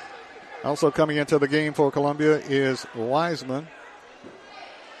 Also coming into the game for Columbia is Wiseman.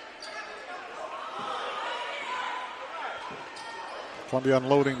 Columbia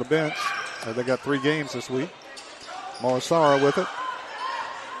unloading the bench. They got 3 games this week. Morisara with it.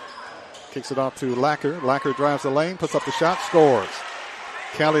 Kicks it off to Lacker. Lacker drives the lane, puts up the shot, scores.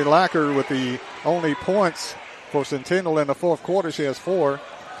 Callie Lacker with the only points for Centennial in the fourth quarter. She has 4.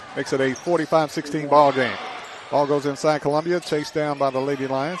 Makes it a 45-16 ball game. Ball goes inside Columbia, chased down by the Lady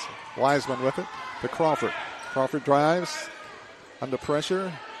Lions. Wiseman with it to Crawford. Crawford drives under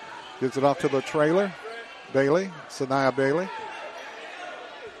pressure. Gives it off to the trailer. Bailey, Sanaya Bailey.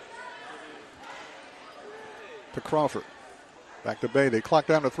 To Crawford. Back to Bailey. Clock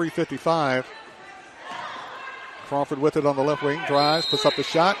down to 3:55. Crawford with it on the left wing. Drives, puts up the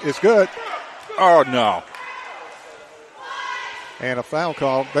shot. It's good. Oh, no. And a foul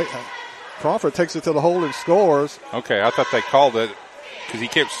call. Crawford takes it to the hole and scores. Okay, I thought they called it because he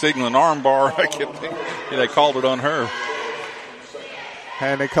kept signaling arm bar. I kept thinking they called it on her.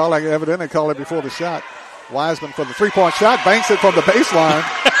 And they evidently call it before the shot. Wiseman for the three-point shot, banks it from the baseline.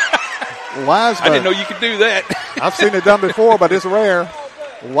 Wiseman. I didn't know you could do that. I've seen it done before, but it's rare.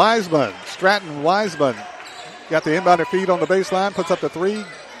 Stratton Wiseman got the inbounder feed on the baseline, puts up the three.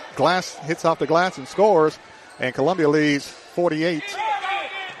 Glass hits off the glass and scores. And Columbia leads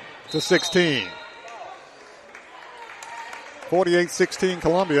 48-16. 48-16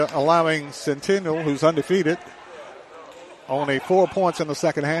 Columbia, allowing Centennial, who's undefeated, only 4 points in the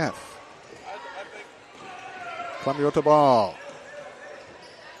second half. Columbia with the ball.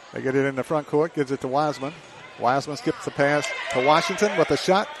 They get it in the front court, gives it to Wiseman. Wiseman skips the pass to Washington with a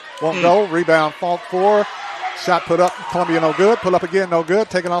shot. Won't go. Rebound, fault for. Shot put up. Columbia no good. Put up again, no good.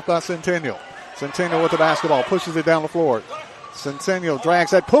 Taken off by Centennial. Centennial with the basketball. Pushes it down the floor. Centennial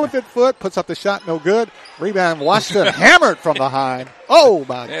drags that pivot foot. Puts up the shot, no good. Rebound, Washington hammered from behind. Oh,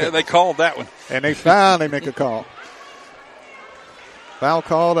 my goodness. Yeah, they called that one. And they finally make a call. Foul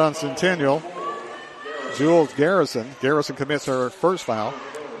called on Centennial. Jules Garrison. Garrison commits her first foul.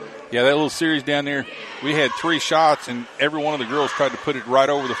 Yeah, that little series down there, we had 3 shots, and every one of the girls tried to put it right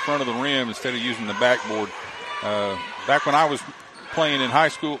over the front of the rim instead of using the backboard. Back when I was playing in high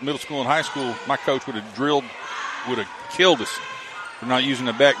school, middle school and high school, my coach would have killed us for not using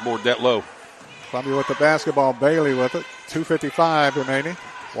the backboard that low. Columbia with the basketball, Bailey with it. 2:55 remaining.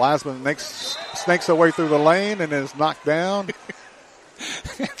 Wiseman snakes her way through the lane and is knocked down.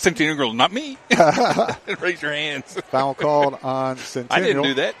 Centennial girls, not me. Raise your hands. Foul called on Centennial. I didn't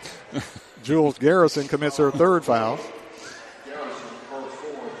do that. Jules Garrison commits her third foul.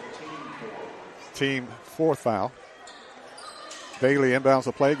 Team fourth foul. Bailey inbounds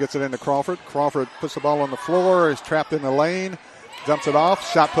the play, gets it into Crawford. Crawford puts the ball on the floor, is trapped in the lane, dumps it off.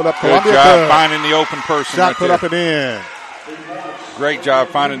 Shot put up. Columbia. Good job finding the open person. Shot right put there. up and in. Great job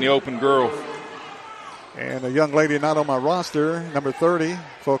finding the open girl. And a young lady not on my roster, number 30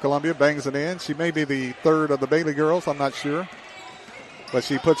 for Columbia, bangs it in. She may be the third of the Bailey girls, I'm not sure. But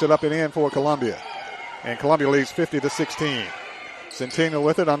she puts it up and in for Columbia. And Columbia leads 50-16. Centennial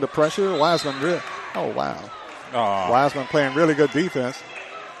with it under pressure. Wiseman, oh, wow. Aww. Wiseman playing really good defense.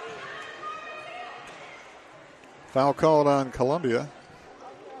 Foul called on Columbia.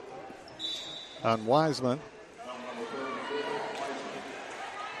 On Wiseman.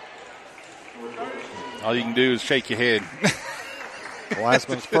 All you can do is shake your head.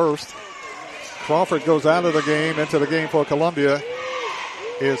 Wiseman's first. Crawford goes out of the game. Into the game for Columbia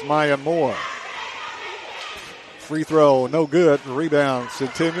is Maya Moore. Free throw, no good. Rebound,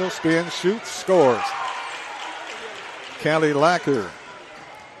 Centennial, spins, shoots, scores. Callie Lacker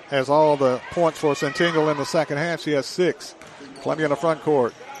has all the points for Centennial in the second half. She has 6. Columbia in the front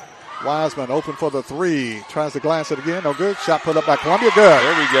court. Wiseman open for the three. Tries to glass it again. No good. Shot put up by Columbia. Good.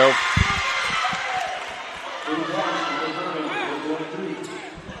 There we go.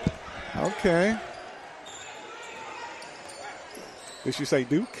 Okay. Did she say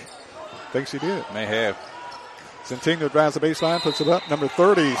Duke? I think she did. May have. Centennial drives the baseline, puts it up. Number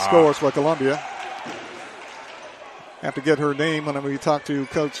 30 scores for Columbia. Have to get her name when we talk to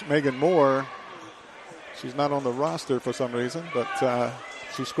Coach Megan Moore. She's not on the roster for some reason, but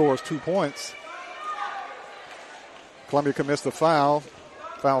she scores 2 points. Columbia commits the foul.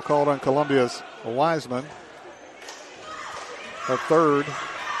 Foul called on Columbia's Wiseman. Her third.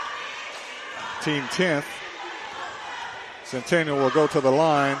 Team 10th. Centennial will go to the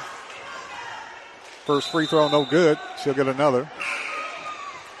line. First free throw, no good. She'll get another.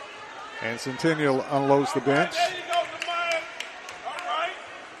 And Centennial unloads the bench.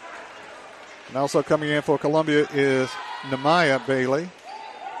 And also coming in for Columbia is Nemaya Bailey.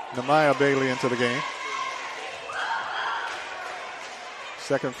 Nemaya Bailey into the game.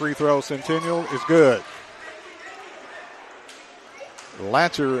 Second free throw, Centennial is good.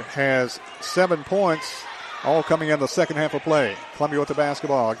 Latcher has 7 points, all coming in the second half of play. Columbia with the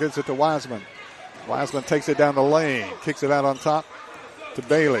basketball, gives it to Wiseman. Wiseman takes it down the lane, kicks it out on top to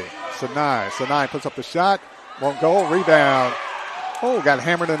Bailey. Sinai puts up the shot, won't go, rebound. Oh, got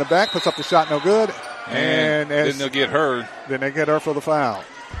hammered in the back, puts up the shot, no good. And then they'll get her. Then they get her for the foul.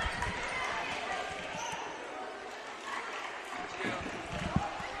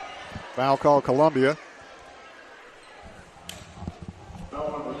 Foul call Columbia.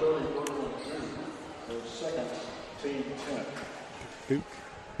 Duke.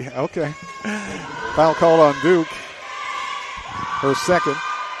 Yeah, okay. Foul call on Duke. Her second.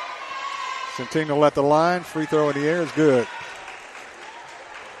 Centennial at the line. Free throw in the air is good.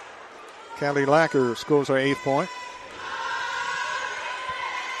 Callie Lacker scores her 8th point.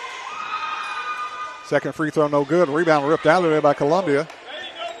 Second free throw, no good. Rebound ripped out of there by Columbia.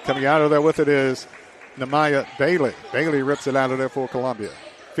 Coming out of there with it is Nehemiah Bailey. Bailey rips it out of there for Columbia.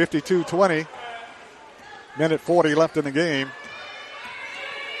 52-20. Minute 40 left in the game.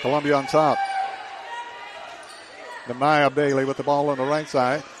 Columbia on top. Nehemiah Bailey with the ball on the right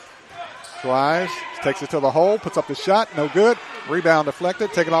side. Drives, takes it to the hole, puts up the shot, no good. Rebound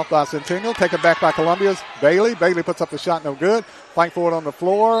deflected, taken off by Centennial, taken back by Columbia's Bailey. Bailey puts up the shot, no good. Fight for it on the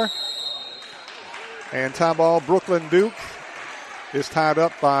floor. And tie ball, Brooklyn Duke is tied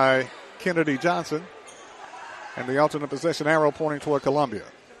up by Kennedy Johnson. And the alternate possession arrow pointing toward Columbia.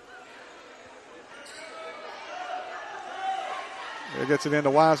 It gets it into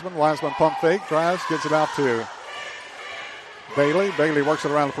Wiseman. Wiseman pump fake, drives, gets it out to Bailey. Bailey works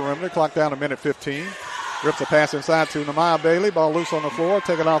it around the perimeter. Clock down to minute 15. Rips a pass inside to Nehemiah Bailey. Ball loose on the floor.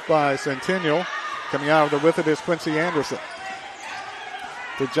 Taken off by Centennial. Coming out of the with it is Quincy Anderson.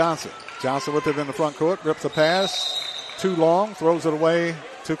 To Johnson. Johnson with it in the front court. Rips a pass. Too long. Throws it away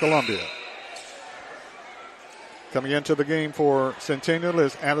to Columbia. Coming into the game for Centennial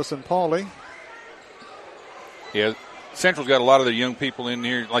is Addison Pauley. Yeah, Central's got a lot of the young people in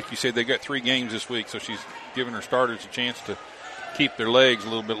here. Like you said, they got 3 games this week, so she's giving her starters a chance to keep their legs a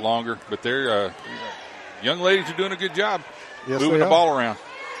little bit longer. But they're young ladies are doing a good job moving the ball around.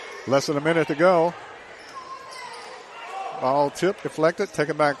 Less than a minute to go. Ball tipped, deflected,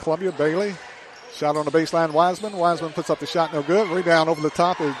 taken by Columbia. Bailey. Shot on the baseline, Wiseman. Wiseman puts up the shot, no good. Rebound over the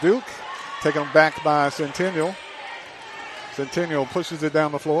top is Duke. Taken back by Centennial. Centennial pushes it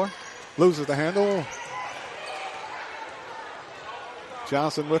down the floor. Loses the handle.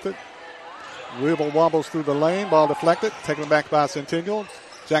 Johnson with it. Wibble wobbles through the lane. Ball deflected. Taken back by Centennial.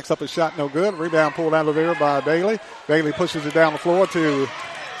 Jacks up a shot, no good. Rebound pulled out of there by Bailey. Bailey pushes it down the floor to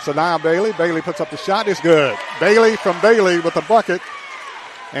Sanaya Bailey. Bailey puts up the shot. It's good. Bailey from Bailey with the bucket.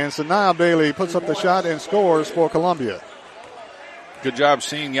 And Sanaya Bailey puts up the shot and scores for Columbia. Good job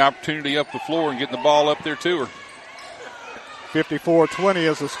seeing the opportunity up the floor and getting the ball up there to her. 54-20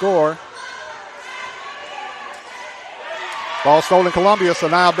 is the score. Ball stolen Columbia.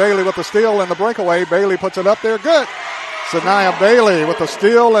 Sanaya Bailey with the steal and the breakaway. Bailey puts it up there. Good. Sanaya Bailey with the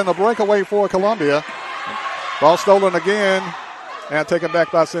steal and the breakaway for Columbia. Ball stolen again and taken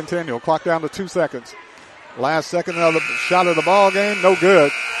back by Centennial. Clock down to 2 seconds. Last second of the shot of the ball game. No good.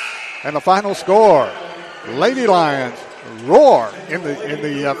 And the final score. Lady Lions roar in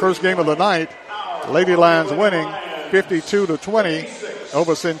the first game of the night. Lady Lions winning 52-20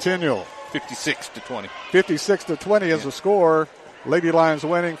 over Centennial. 56-20. 56-20 is the score. Lady Lions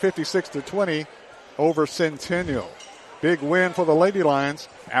winning 56-20 over Centennial. Big win for the Lady Lions.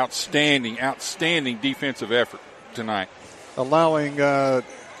 Outstanding defensive effort tonight. Allowing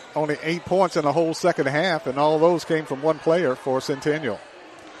only 8 points in the whole second half, and all those came from one player for Centennial.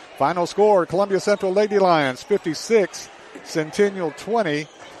 Final score, Columbia Central Lady Lions 56, Centennial 20.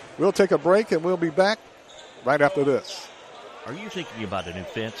 We'll take a break, and we'll be back right after this. Are you thinking about a new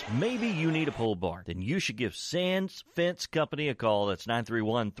fence? Maybe you need a pole barn. Then you should give Sands Fence Company a call. That's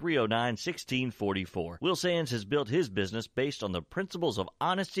 931-309-1644. Will Sands has built his business based on the principles of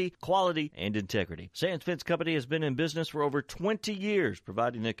honesty, quality, and integrity. Sands Fence Company has been in business for over 20 years,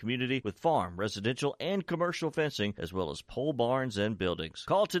 providing the community with farm, residential, and commercial fencing, as well as pole barns and buildings.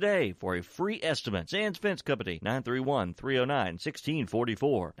 Call today for a free estimate. Sands Fence Company,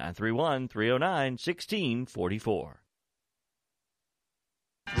 931-309-1644. 931-309-1644.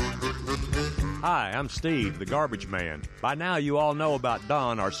 Hi, I'm Steve, the garbage man. By now you all know about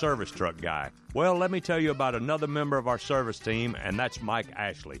Don, our service truck guy. Well, let me tell you about another member of our service team, and that's Mike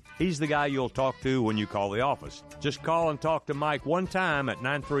Ashley. He's the guy you'll talk to when you call the office. Just call and talk to Mike one time at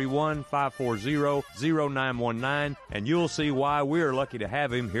 931-540-0919, and you'll see why we're lucky to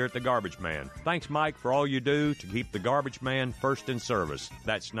have him here at the Garbage Man. Thanks, Mike, for all you do to keep the Garbage Man first in service.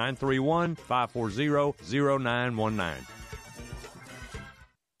 That's 931-540-0919.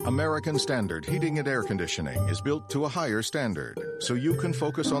 American Standard Heating and Air Conditioning is built to a higher standard, so you can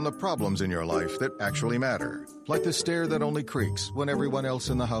focus on the problems in your life that actually matter, like the stair that only creaks when everyone else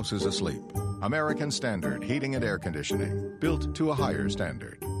in the house is asleep. American Standard Heating and Air Conditioning, built to a higher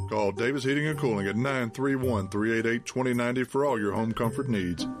standard. Call Davis Heating and Cooling at 931-388-2090 for all your home comfort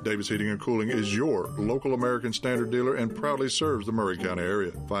needs. Davis Heating and Cooling is your local American Standard dealer and proudly serves the Murray County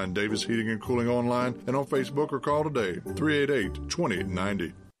area. Find Davis Heating and Cooling online and on Facebook or call today,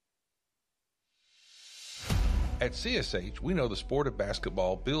 388-2090. At CSH, we know the sport of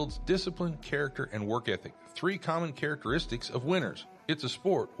basketball builds discipline, character, and work ethic, 3 common characteristics of winners. It's a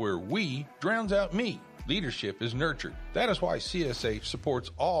sport where we drowns out me. leadership is nurtured. That is why CSH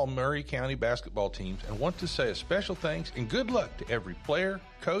supports all Maury County basketball teams and want to say a special thanks and good luck to every player,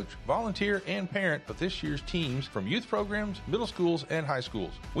 coach, volunteer, and parent of this year's teams from youth programs, middle schools, and high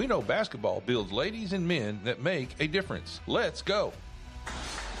schools. We know basketball builds ladies and men that make a difference. Let's go.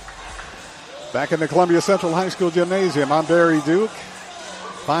 Back in the Columbia Central High School Gymnasium, I'm Barry Duke.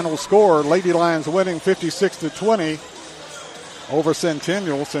 Final score, Lady Lions winning 56-20 over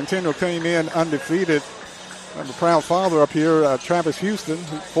Centennial. Centennial came in undefeated. I have a proud father up here, Travis Houston,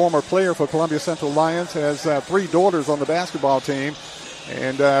 former player for Columbia Central Lions, has 3 daughters on the basketball team.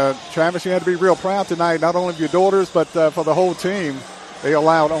 And Travis, you had to be real proud tonight, not only of your daughters, but for the whole team. They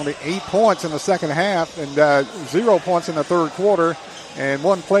allowed only 8 points in the second half and 0 points in the third quarter. And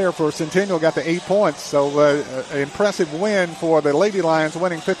one player for Centennial got the 8 points. So an impressive win for the Lady Lions,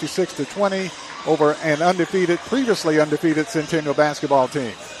 winning 56-20 over an previously undefeated Centennial basketball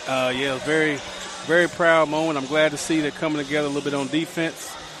team. It was very, very proud moment. I'm glad to see they're coming together a little bit on defense.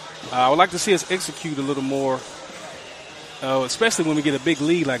 I would like to see us execute a little more, especially when we get a big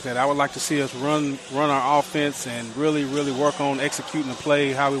lead like that. I would like to see us run our offense and really, really work on executing the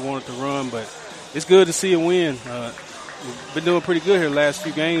play how we want it to run. But it's good to see a win. We've been doing pretty good here the last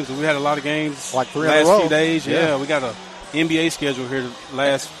few games. We had a lot of games like 3 last in a row. Few days. Yeah, we got an NBA schedule here the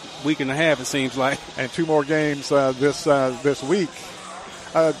last week and a half, it seems like. And 2 more games this week.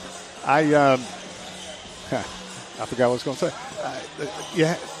 I forgot what I was going to say.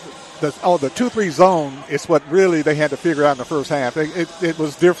 The 2-3 zone is what really they had to figure out in the first half. It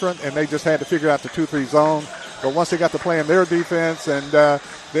was different, and they just had to figure out the 2-3 zone. But once they got to playing their defense, and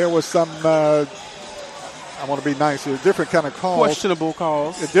there was some I want to be nice here, different kind of calls. Questionable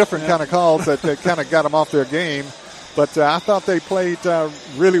calls. Different kind of calls that kind of got them off their game. But I thought they played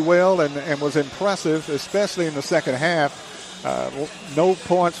really well and was impressive, especially in the second half. No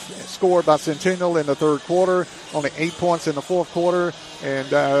points scored by Centennial in the third quarter, only 8 points in the fourth quarter, and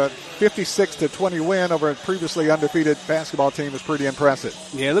 56-20 win over a previously undefeated basketball team is pretty impressive.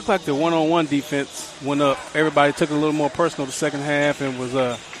 Yeah, it looked like the one-on-one defense went up. Everybody took it a little more personal the second half and was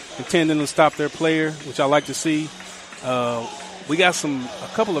intending to stop their player, which I like to see. We got a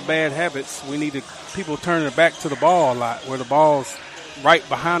couple of bad habits. We need people turning their back to the ball a lot, where the ball's right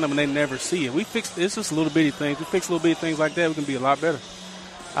behind them and they never see it. It's just little bitty things. We fix little bitty things like that, we can be a lot better.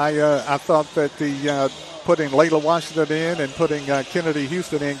 I thought that the putting Layla Washington in and putting Kennedy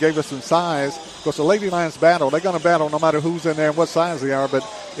Houston in gave us some size. Because the Lady Lions battle, they're going to battle no matter who's in there and what size they are. But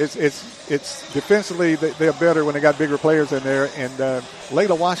it's defensively they're better when they got bigger players in there. And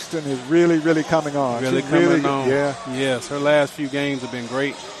Layla Washington is really, really coming on. Really coming on. Yeah. Yes, her last few games have been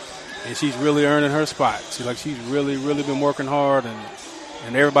great, and she's really earning her spot. She's really, really been working hard,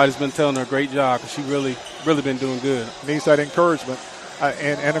 and everybody's been telling her a great job because she really, really been doing good. Needs that encouragement.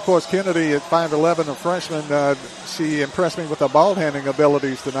 And of course, Kennedy at 5'11", a freshman, she impressed me with her ball handling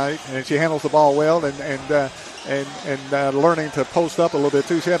abilities tonight, and she handles the ball well and learning to post up a little bit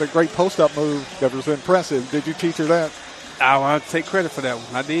too. She had a great post up move that was impressive. Did you teach her that? I take credit for that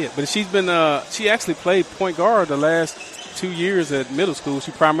one. I did, but she's been she actually played point guard the last 2 years at middle school.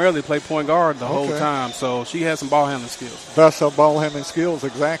 She primarily played point guard the whole time, so she has some ball handling skills. Thus, her ball handling skills,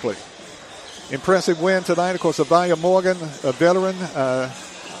 exactly. Impressive win tonight. Of course, Avaya Morgan, a veteran,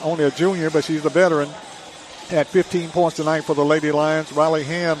 only a junior, but she's a veteran, had 15 points tonight for the Lady Lions. Riley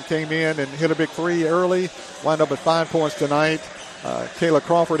Ham came in and hit a big 3 early, wound up at 5 points tonight. Kayla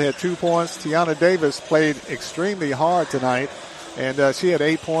Crawford had 2 points. Tiana Davis played extremely hard tonight, and she had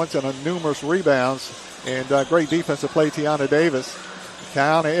 8 points and numerous rebounds, and great defensive play, Tiana Davis.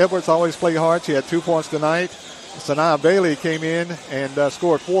 Kiana Edwards always played hard. She had 2 points tonight. Sanaa Bailey came in and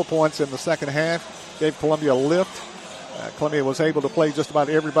scored 4 points in the second half, gave Columbia a lift. Columbia was able to play just about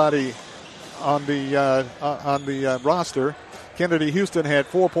everybody on the roster. Kennedy Houston had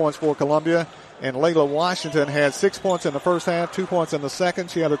 4 points for Columbia, and Layla Washington had 6 points in the first half, 2 points in the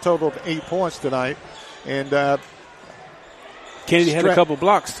second. She had a total of 8 points tonight. And Kennedy had a couple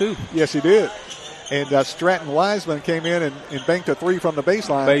blocks, too. Yes, he did. And Stratton Wiseman came in and banked a 3 from the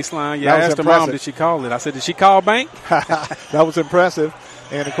baseline. Yeah, I asked her mom, did she call it? I said, did she call bank? That was impressive.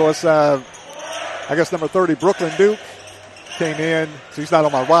 And, of course, I guess number 30, Brooklyn Duke, came in. She's not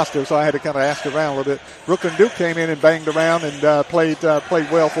on my roster, so I had to kind of ask around a little bit. Brooklyn Duke came in and banged around and played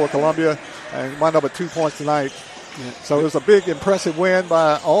well for Columbia and wound up with 2 points tonight. Yeah. So it was a big, impressive win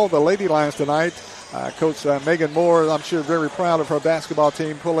by all the Lady Lions tonight. Coach Megan Moore, I'm sure, very proud of her basketball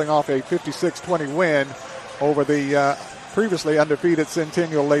team pulling off a 56-20 win over the previously undefeated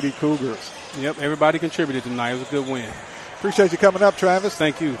Centennial Lady Cougars. Yep, everybody contributed tonight. It was a good win. Appreciate you coming up, Travis.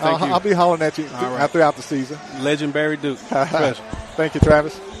 Thank you. I'll be hollering at you throughout the season. Legendary Duke. Pleasure. Thank you,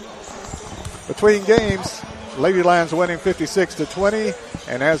 Travis. Between games, Lady Lions winning 56-20.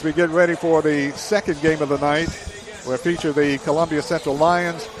 And as we get ready for the second game of the night, we'll feature the Columbia Central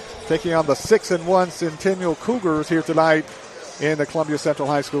Lions taking on the 6-1 Centennial Cougars here tonight in the Columbia Central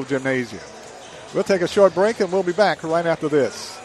High School Gymnasium. We'll take a short break, and we'll be back right after this.